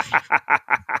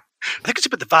 I think it's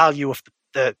about the value of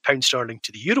the pound sterling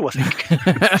to the euro, I think.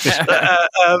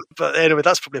 But anyway,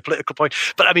 that's probably a political point.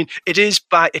 But I mean, it is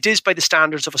by the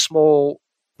standards of a small,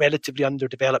 relatively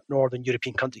underdeveloped Northern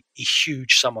European country, a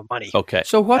huge sum of money. Okay.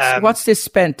 So what's this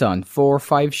spent on? 4 or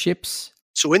 5 ships?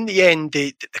 So in the end,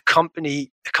 the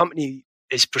company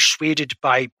is persuaded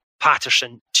by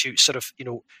Patterson to sort of,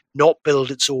 not build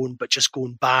its own, but just go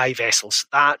and buy vessels.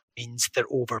 That means they're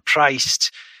overpriced.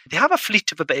 They have a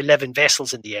fleet of about 11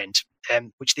 vessels in the end,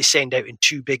 which they send out in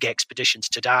 2 big expeditions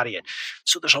to Darien.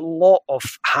 So there's a lot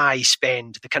of high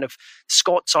spend. The kind of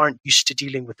Scots aren't used to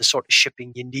dealing with the sort of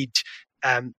shipping you need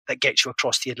that gets you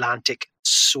across the Atlantic.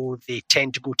 So they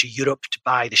tend to go to Europe to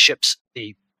buy the ships.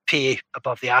 They pay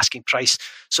above the asking price.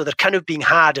 So they're kind of being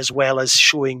had, as well as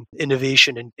showing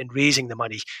innovation in raising the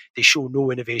money. They show no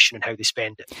innovation in how they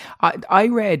spend it. I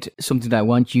read something that I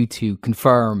want you to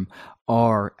confirm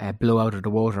or blow out of the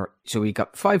water. So we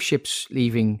got 5 ships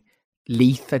leaving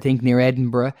Leith, I think, near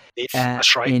Edinburgh.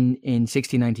 That's right. In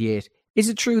 1698. Is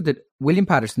it true that William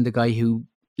Patterson, the guy who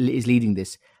is leading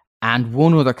this, and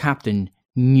one other captain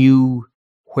knew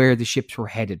where the ships were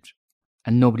headed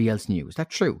and nobody else knew? Is that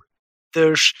true?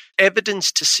 There's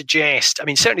evidence to suggest, I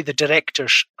mean, certainly the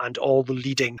directors and all the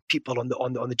leading people on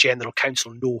the General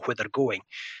Council know where they're going,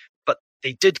 but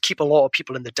they did keep a lot of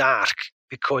people in the dark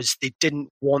because they didn't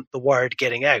want the word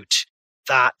getting out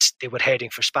that they were heading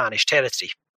for Spanish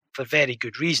territory, for very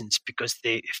good reasons, because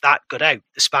if that got out,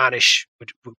 the Spanish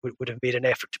would have made an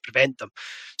effort to prevent them.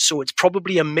 So it's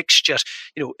probably a mixture.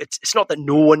 It's not that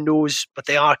no one knows, but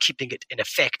they are keeping it, in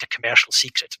effect, a commercial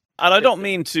secret. And I don't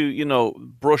mean to,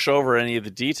 brush over any of the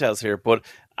details here, but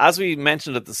as we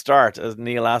mentioned at the start, as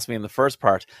Neil asked me in the first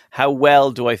part, how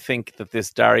well do I think that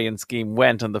this Darien scheme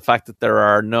went, and the fact that there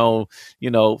are no,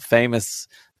 famous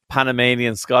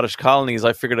Panamanian Scottish colonies,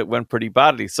 I figured it went pretty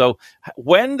badly. So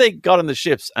when they got on the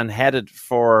ships and headed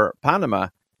for Panama,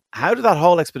 how did that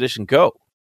whole expedition go?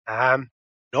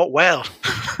 Not well.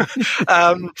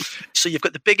 So you've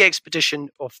got the big expedition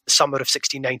of the summer of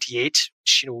 1698,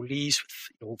 which leaves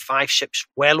with 5 ships,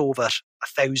 well over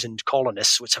 1,000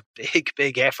 colonists. So it's a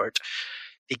big effort.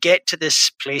 They get to this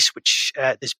place, which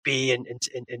this bay in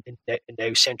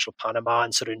now central Panama,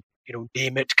 and sort of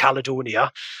name it Caledonia,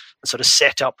 and sort of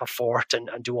set up a fort and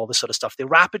do all this sort of stuff. They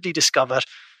rapidly discover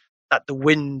that the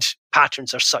wind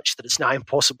patterns are such that it's now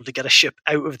impossible to get a ship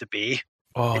out of the bay.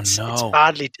 It's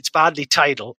badly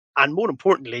tidal, and more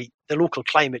importantly, the local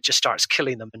climate just starts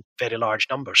killing them in very large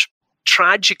numbers.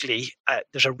 Tragically,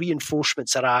 there's a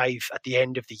reinforcements arrive at the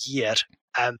end of the year,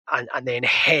 and then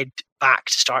head back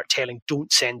to start telling,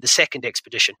 don't send the second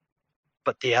expedition.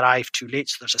 But they arrive too late,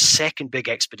 so there's a second big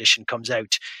expedition comes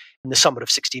out in the summer of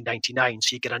 1699.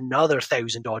 So you get another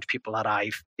 1,000 odd people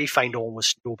arrive. They find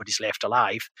almost nobody's left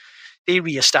alive. They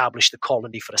re-establish the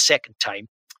colony for a second time.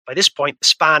 By this point, the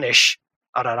Spanish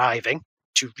are arriving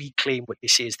to reclaim what they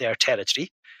say is their territory.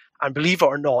 And believe it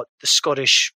or not, the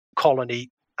Scottish colony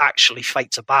actually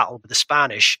fights a battle with the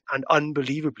Spanish, and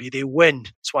unbelievably, they win.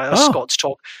 That's why us Scots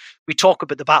talk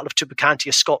about the Battle of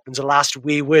Tubucantia, Scotland's last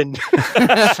away win,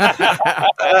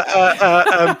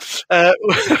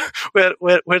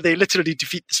 where they literally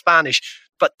defeat the Spanish.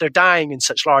 But they're dying in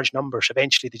such large numbers.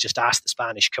 Eventually, they just ask the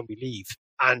Spanish, "Can we leave?"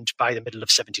 And by the middle of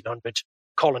 1700,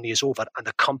 colony is over, and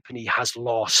the company has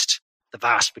lost the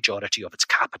vast majority of its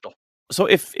capital. So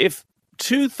if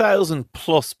 2,000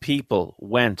 plus people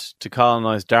went to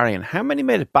colonize Darien, how many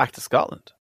made it back to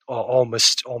Scotland?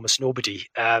 Almost nobody.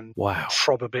 Wow.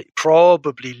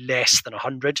 Probably less than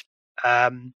 100.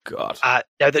 God.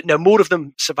 Now more of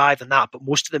them survive than that, but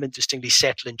most of them, interestingly,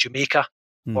 settle in Jamaica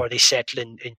or they settle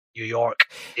in New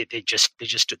York. They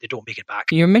don't make it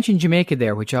back. You mentioned Jamaica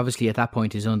there, which obviously at that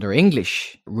point is under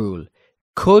English rule.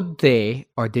 Could they,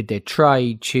 or did they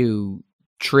try to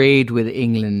trade with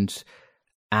England,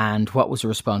 and what was the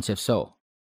response if so?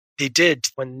 They did.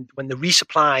 When the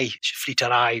resupply fleet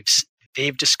arrives,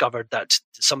 they've discovered that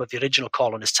some of the original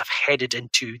colonists have headed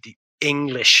into the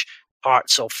English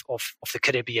parts of the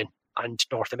Caribbean and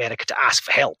North America to ask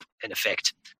for help, in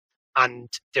effect. And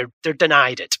they're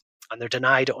denied it. And they're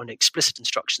denied it on explicit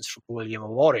instructions from William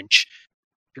of Orange,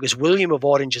 because William of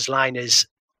Orange's line is,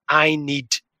 "I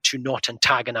need to not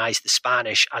antagonize the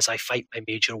Spanish as I fight my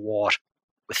major war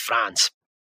with France.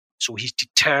 So he's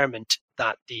determined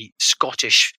that the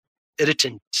Scottish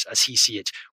irritants, as he sees it,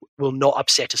 will not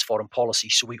upset his foreign policy.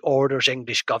 So he orders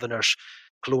English governors,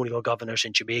 colonial governors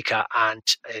in Jamaica and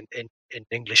in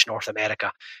English North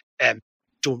America,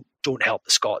 don't help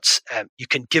the Scots. You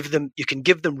can give them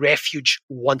refuge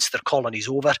once their colony's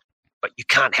over, but you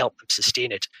can't help them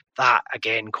sustain it. That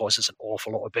again causes an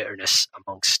awful lot of bitterness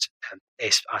amongst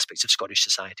aspects of Scottish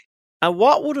society. And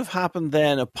what would have happened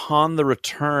then upon the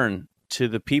return to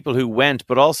the people who went,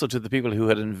 but also to the people who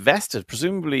had invested?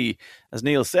 Presumably, as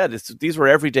Neil said, these were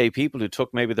everyday people who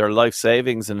took maybe their life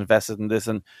savings and invested in this,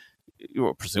 and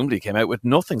presumably came out with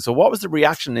nothing. So what was the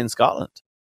reaction in Scotland?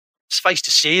 Suffice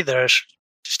to say, they're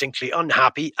distinctly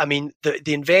unhappy. I mean,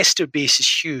 the investor base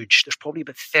is huge. There's probably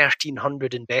about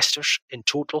 1,300 investors in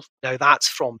total. Now, that's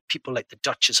from people like the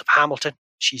Duchess of Hamilton.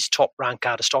 She's top rank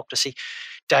aristocracy,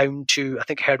 down to, I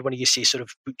think I heard one of you say sort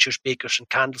of butchers, bakers and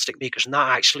candlestick makers, and that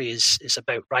actually is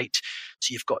about right.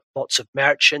 So you've got lots of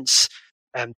merchants,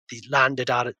 the landed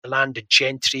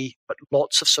gentry, but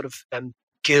lots of sort of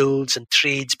guilds and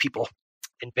trades people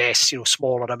invest,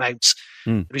 smaller amounts.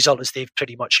 The result is they've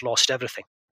pretty much lost everything.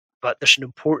 But there's an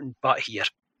important but here.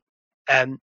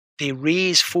 They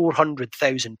raise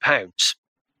 £400,000,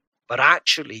 but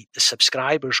actually the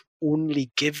subscribers only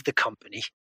give the company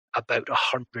about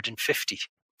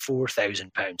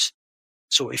 £154,000.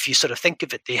 So if you sort of think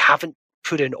of it, they haven't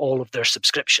put in all of their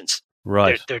subscriptions.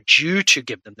 Right. They're due to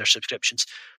give them their subscriptions,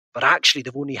 but actually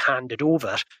they've only handed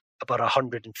over about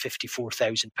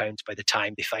 £154,000 by the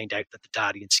time they find out that the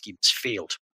Darien scheme has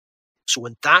failed. So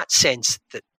in that sense,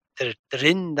 that they're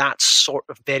in that sort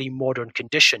of very modern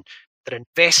condition. They're an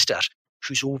investor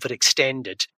who's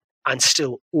overextended and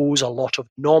still owes a lot of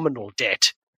nominal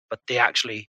debt, but they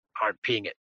actually aren't paying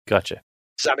it. Gotcha.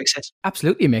 Does that make sense?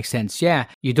 Absolutely makes sense, yeah.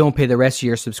 You don't pay the rest of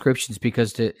your subscriptions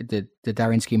because the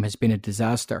Darien scheme has been a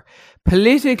disaster.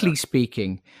 Politically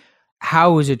speaking,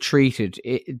 how is it treated?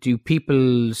 Do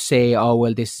people say, oh,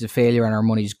 well, this is a failure and our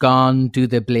money's gone? Do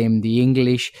they blame the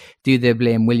English? Do they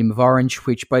blame William of Orange?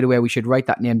 Which, by the way, we should write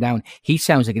that name down. He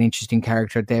sounds like an interesting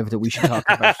character, Dave, that we should talk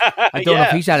about. I don't know if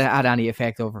he's had any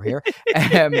effect over here.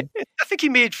 I think he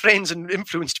made friends and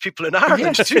influenced people in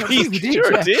Ireland too. He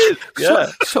did.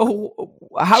 Yeah. So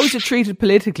how is it treated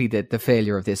politically, the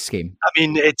failure of this scheme? I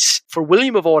mean, it's for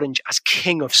William of Orange as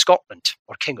King of Scotland,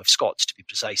 or King of Scots to be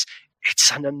precise.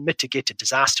 It's an unmitigated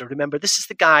disaster. Remember, this is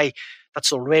the guy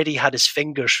that's already had his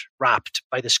fingers wrapped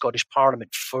by the Scottish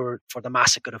Parliament for the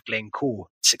massacre of Glencoe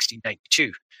in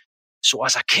 1692. So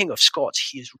as a King of Scots,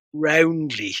 he is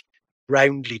roundly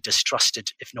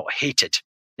distrusted, if not hated.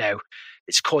 Now,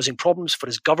 it's causing problems for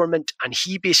his government, and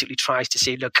he basically tries to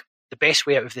say, look, the best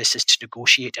way out of this is to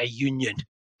negotiate a union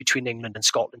between England and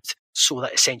Scotland so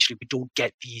that essentially we don't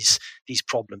get these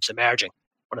problems emerging.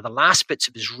 One of the last bits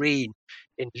of his reign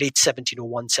in late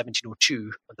 1701,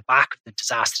 1702, on the back of the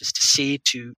disaster, is to say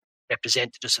to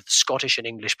representatives of the Scottish and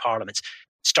English parliaments,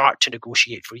 start to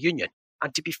negotiate for union.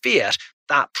 And to be fair,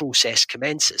 that process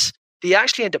commences. They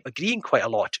actually end up agreeing quite a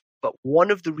lot, but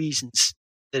one of the reasons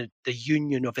the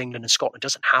union of England and Scotland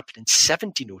doesn't happen in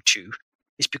 1702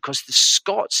 is because the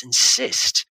Scots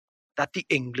insist that the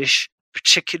English,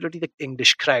 particularly the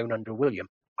English crown under William,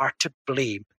 are to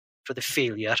blame for the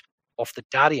failure of the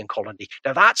Darien colony.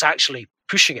 Now, that's actually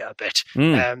pushing it a bit.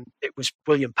 It was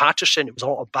William Paterson. It was a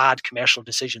lot of bad commercial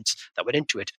decisions that went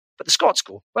into it. But the Scots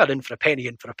go, well, in for a penny,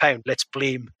 in for a pound. Let's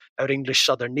blame our English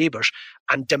southern neighbours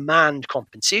and demand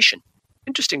compensation.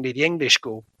 Interestingly, the English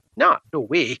go, no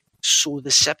way. So the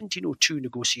 1702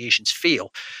 negotiations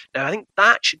fail. Now, I think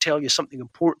that should tell you something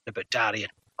important about Darien.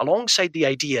 Alongside the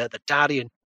idea that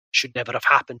Darien should never have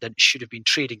happened and should have been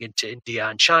trading into India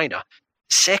and China,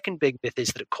 the second big myth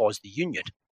is that it caused the union.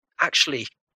 Actually,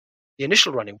 the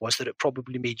initial running was that it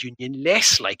probably made union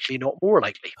less likely, not more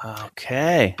likely.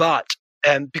 Okay. But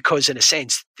because, in a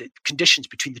sense, the conditions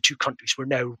between the two countries were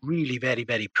now really very,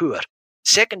 very poor.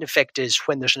 Second effect is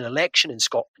when there's an election in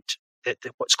Scotland, that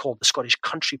what's called the Scottish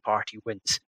Country Party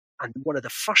wins. And one of the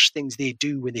first things they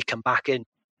do when they come back in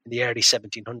the early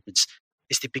 1700s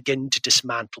is they begin to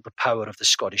dismantle the power of the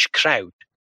Scottish crown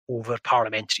over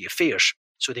parliamentary affairs.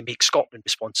 So they make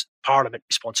Parliament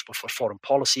responsible for foreign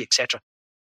policy, etc.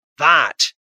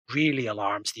 That really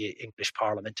alarms the English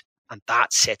Parliament, and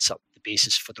that sets up the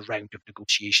basis for the round of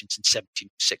negotiations in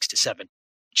 1767,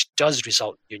 which does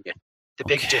result in union. The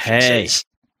big difference is,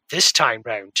 this time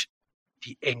round,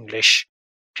 the English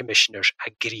commissioners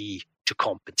agree to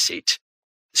compensate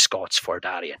the Scots for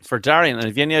Darien. For Darien, and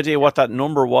have you any idea what that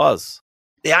number was?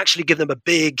 They actually give them a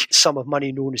big sum of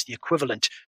money known as the equivalent,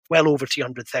 well over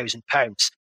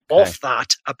 £300,000. Of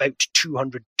that, about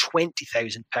 £220,000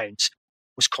 £20,000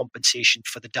 was compensation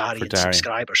for the Darien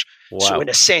subscribers. Wow. So in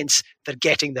a sense, they're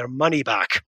getting their money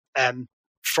back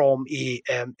from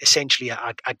essentially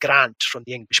a grant from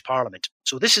the English Parliament.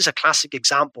 So this is a classic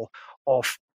example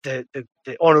of the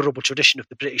honourable tradition of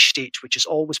the British state, which has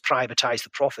always privatised the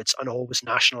profits and always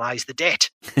nationalised the debt.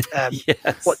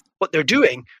 Yes. What they're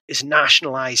doing is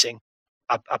nationalising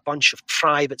a bunch of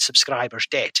private subscribers'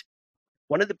 debt.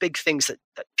 One of the big things that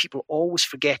people always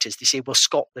forget is they say, well,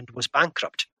 Scotland was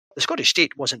bankrupt. The Scottish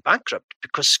state wasn't bankrupt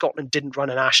because Scotland didn't run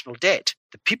a national debt.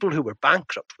 The people who were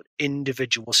bankrupt were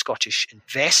individual Scottish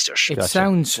investors. It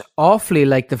sounds awfully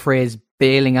like the phrase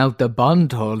bailing out the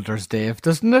bondholders, Dave,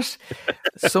 doesn't it?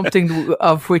 Something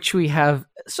of which we have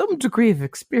some degree of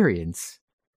experience.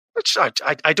 Which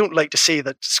I don't like to say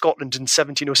that Scotland in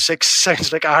 1706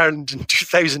 sounds like Ireland in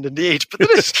 2008, but it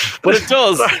is. But it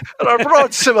does. There are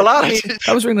broad similarities.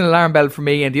 That was ringing an alarm bell for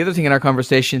me. And the other thing in our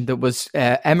conversation that was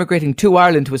emigrating to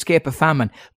Ireland to escape a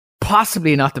famine,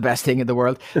 possibly not the best thing in the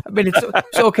world. I mean,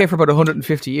 it's okay for about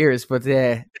 150 years, but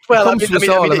it comes to us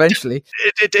all eventually.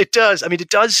 It does. I mean, it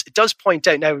does point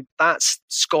out now that's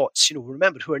Scots,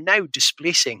 remember, who are now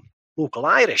displacing local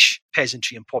Irish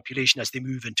peasantry and population as they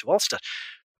move into Ulster,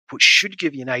 which should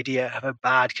give you an idea of how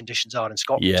bad conditions are in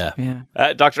Scotland.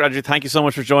 Yeah. Dr. Andrew, thank you so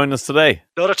much for joining us today.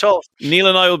 Not at all. Neil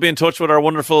and I will be in touch with our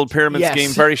wonderful pyramid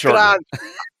scheme very shortly. Grand.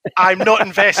 I'm not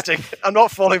investing. I'm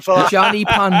not falling for that. Johnny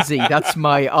Ponzi, that's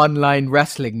my online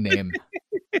wrestling name.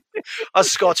 Us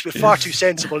Scots, we're far too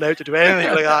sensible now to do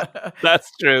anything like that.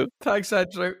 That's true. Thanks,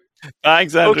 Andrew.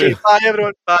 Thanks, Andrew. Okay, bye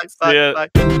everyone. Bye. Bye.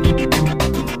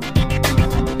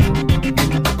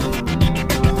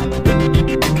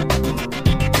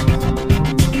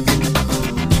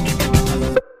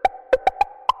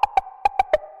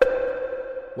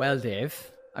 Well,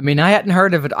 Dave, I mean, I hadn't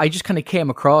heard of it. I just kind of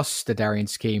came across the Darien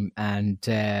scheme and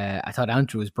I thought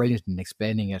Andrew was brilliant in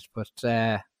explaining it. But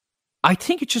I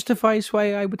think it justifies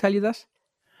why I would tell you that.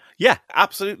 Yeah,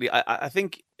 absolutely. I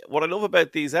think what I love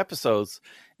about these episodes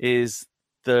is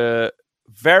the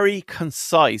very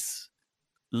concise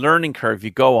learning curve you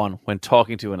go on when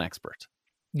talking to an expert.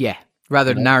 Yeah.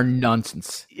 Rather than our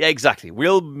nonsense. Yeah, exactly.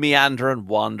 We'll meander and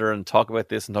wander and talk about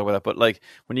this and talk about that. But like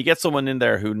when you get someone in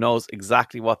there who knows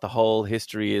exactly what the whole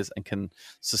history is and can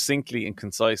succinctly and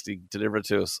concisely deliver it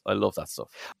to us, I love that stuff.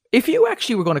 If you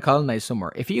actually were going to colonize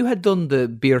somewhere, if you had done the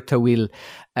Bir Tawil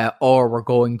or were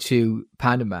going to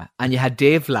Panama and you had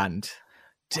Dave Land,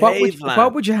 what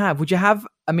would you have? Would you have,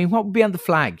 I mean, what would be on the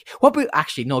flag?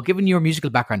 Given your musical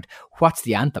background, what's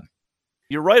the anthem?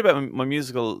 You're right about my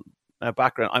musical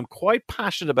background. I'm quite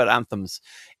passionate about anthems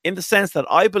in the sense that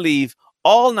I believe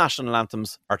all national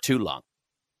anthems are too long.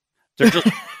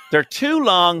 They're too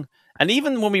long. And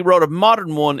even when we wrote a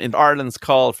modern one in Ireland's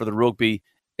call for the rugby,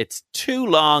 it's too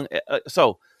long.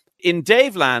 So in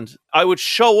Daveland, I would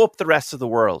show up the rest of the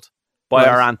world by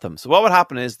our anthem. So what would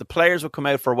happen is the players would come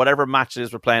out for whatever match it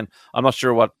is we're playing. I'm not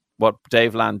sure what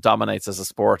Daveland dominates as a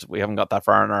sport. We haven't got that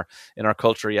far in our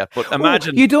culture yet. But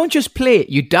imagine you don't just play;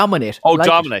 you dominate.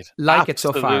 Dominate it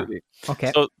so far.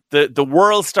 Okay. So the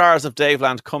world stars of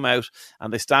Daveland come out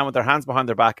and they stand with their hands behind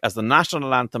their back as the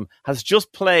national anthem has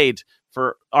just played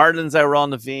for Ireland's Our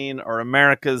Naveen or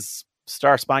America's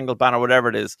Star Spangled Banner, whatever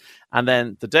it is, and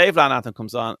then the Daveland anthem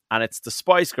comes on and it's the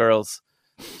Spice Girls.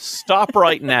 Stop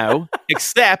right now!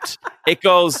 Except it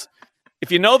goes.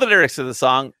 If you know the lyrics to the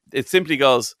song, it simply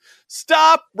goes,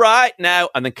 stop right now.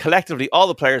 And then collectively, all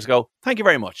the players go, thank you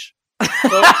very much.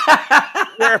 So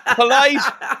we're polite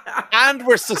and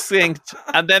we're succinct.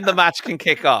 And then the match can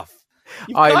kick off.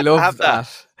 I love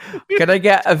that. Can I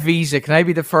get a visa? Can I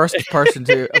be the first person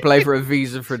to apply for a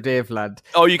visa for Daveland?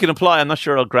 Oh, you can apply. I'm not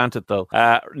sure I'll grant it, though.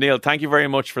 Neil, thank you very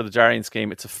much for the Darien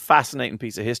scheme. It's a fascinating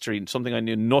piece of history, something I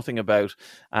knew nothing about.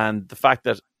 And the fact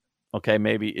that okay,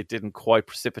 maybe it didn't quite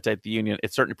precipitate the union.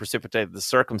 It certainly precipitated the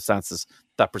circumstances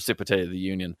that precipitated the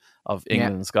union of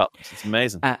England and Scotland. It's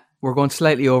amazing. We're going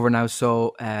slightly over now,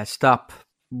 so stop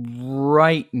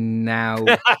right now.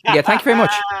 Yeah, thank you very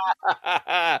much.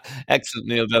 Excellent,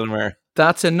 Neil Delamere.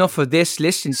 That's enough of this.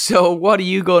 Listen, so what are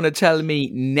you going to tell me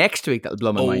next week that'll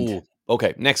blow my mind?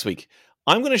 Okay, next week.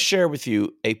 I'm going to share with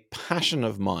you a passion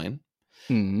of mine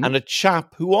and a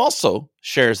chap who also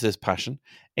shares this passion,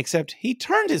 except he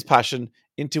turned his passion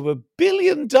into $1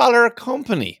 billion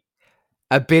company.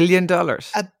 $1 billion?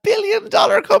 $1 billion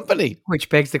company. Which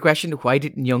begs the question, why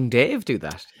didn't young Dave do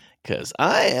that? Because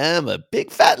I am a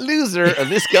big fat loser and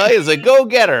this guy is a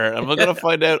go-getter. And we're going to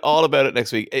find out all about it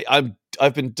next week.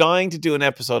 I've been dying to do an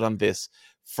episode on this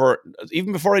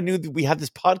even before I knew that we had this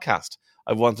podcast.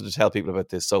 I wanted to tell people about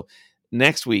this. So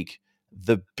next week,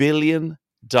 the $1 billion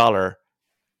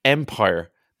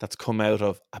empire that's come out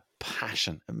of a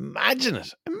passion. Imagine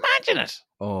it. Imagine it.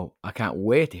 Oh, I can't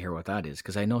wait to hear what that is,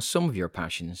 because I know some of your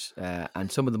passions,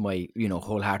 and some of them I,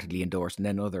 wholeheartedly endorse, and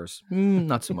then others,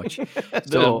 not so much.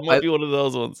 So might be one of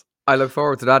those ones. I look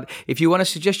forward to that. If you want to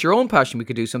suggest your own passion we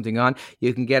could do something on,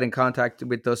 you can get in contact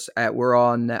with us. We're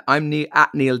on, I'm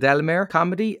at Neil Delamere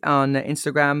Comedy on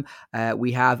Instagram.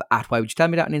 We have at Why Would You Tell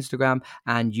Me That on Instagram,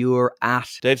 and you're at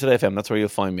Dave Today FM. That's where you'll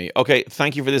find me. Okay,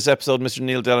 thank you for this episode, Mr.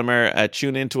 Neil Delamere.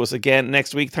 Tune in to us again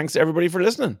next week. Thanks to everybody for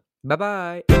listening.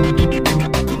 Bye-bye.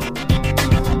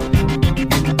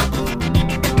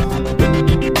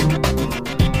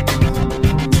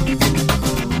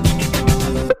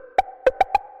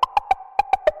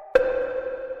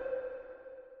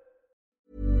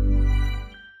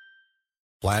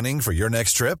 Planning for your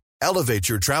next trip? Elevate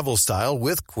your travel style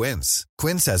with Quince.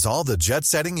 Quince has all the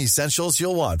jet-setting essentials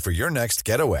you'll want for your next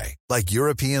getaway, like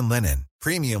European linen,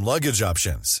 premium luggage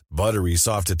options, buttery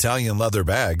soft Italian leather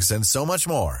bags, and so much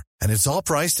more. And it's all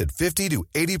priced at 50 to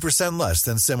 80% less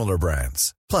than similar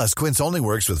brands. Plus, Quince only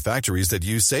works with factories that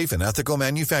use safe and ethical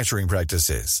manufacturing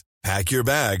practices. Pack your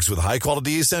bags with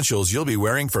high-quality essentials you'll be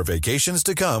wearing for vacations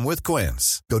to come with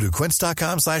Quince. Go to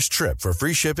quince.com/trip for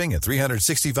free shipping and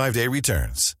 365-day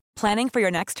returns. Planning for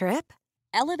your next trip?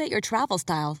 Elevate your travel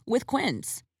style with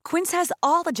Quince. Quince has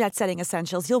all the jet-setting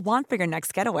essentials you'll want for your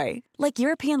next getaway, like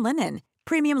European linen,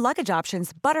 premium luggage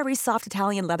options, buttery soft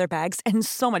Italian leather bags, and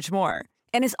so much more.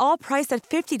 And is all priced at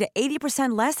 50 to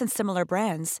 80% less than similar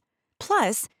brands.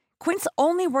 Plus, Quince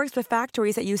only works with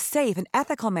factories that use safe and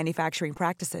ethical manufacturing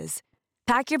practices.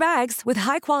 Pack your bags with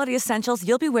high-quality essentials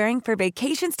you'll be wearing for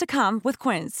vacations to come with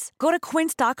Quince. Go to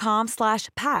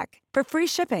quince.com/pack for free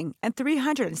shipping and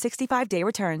 365-day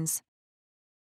returns.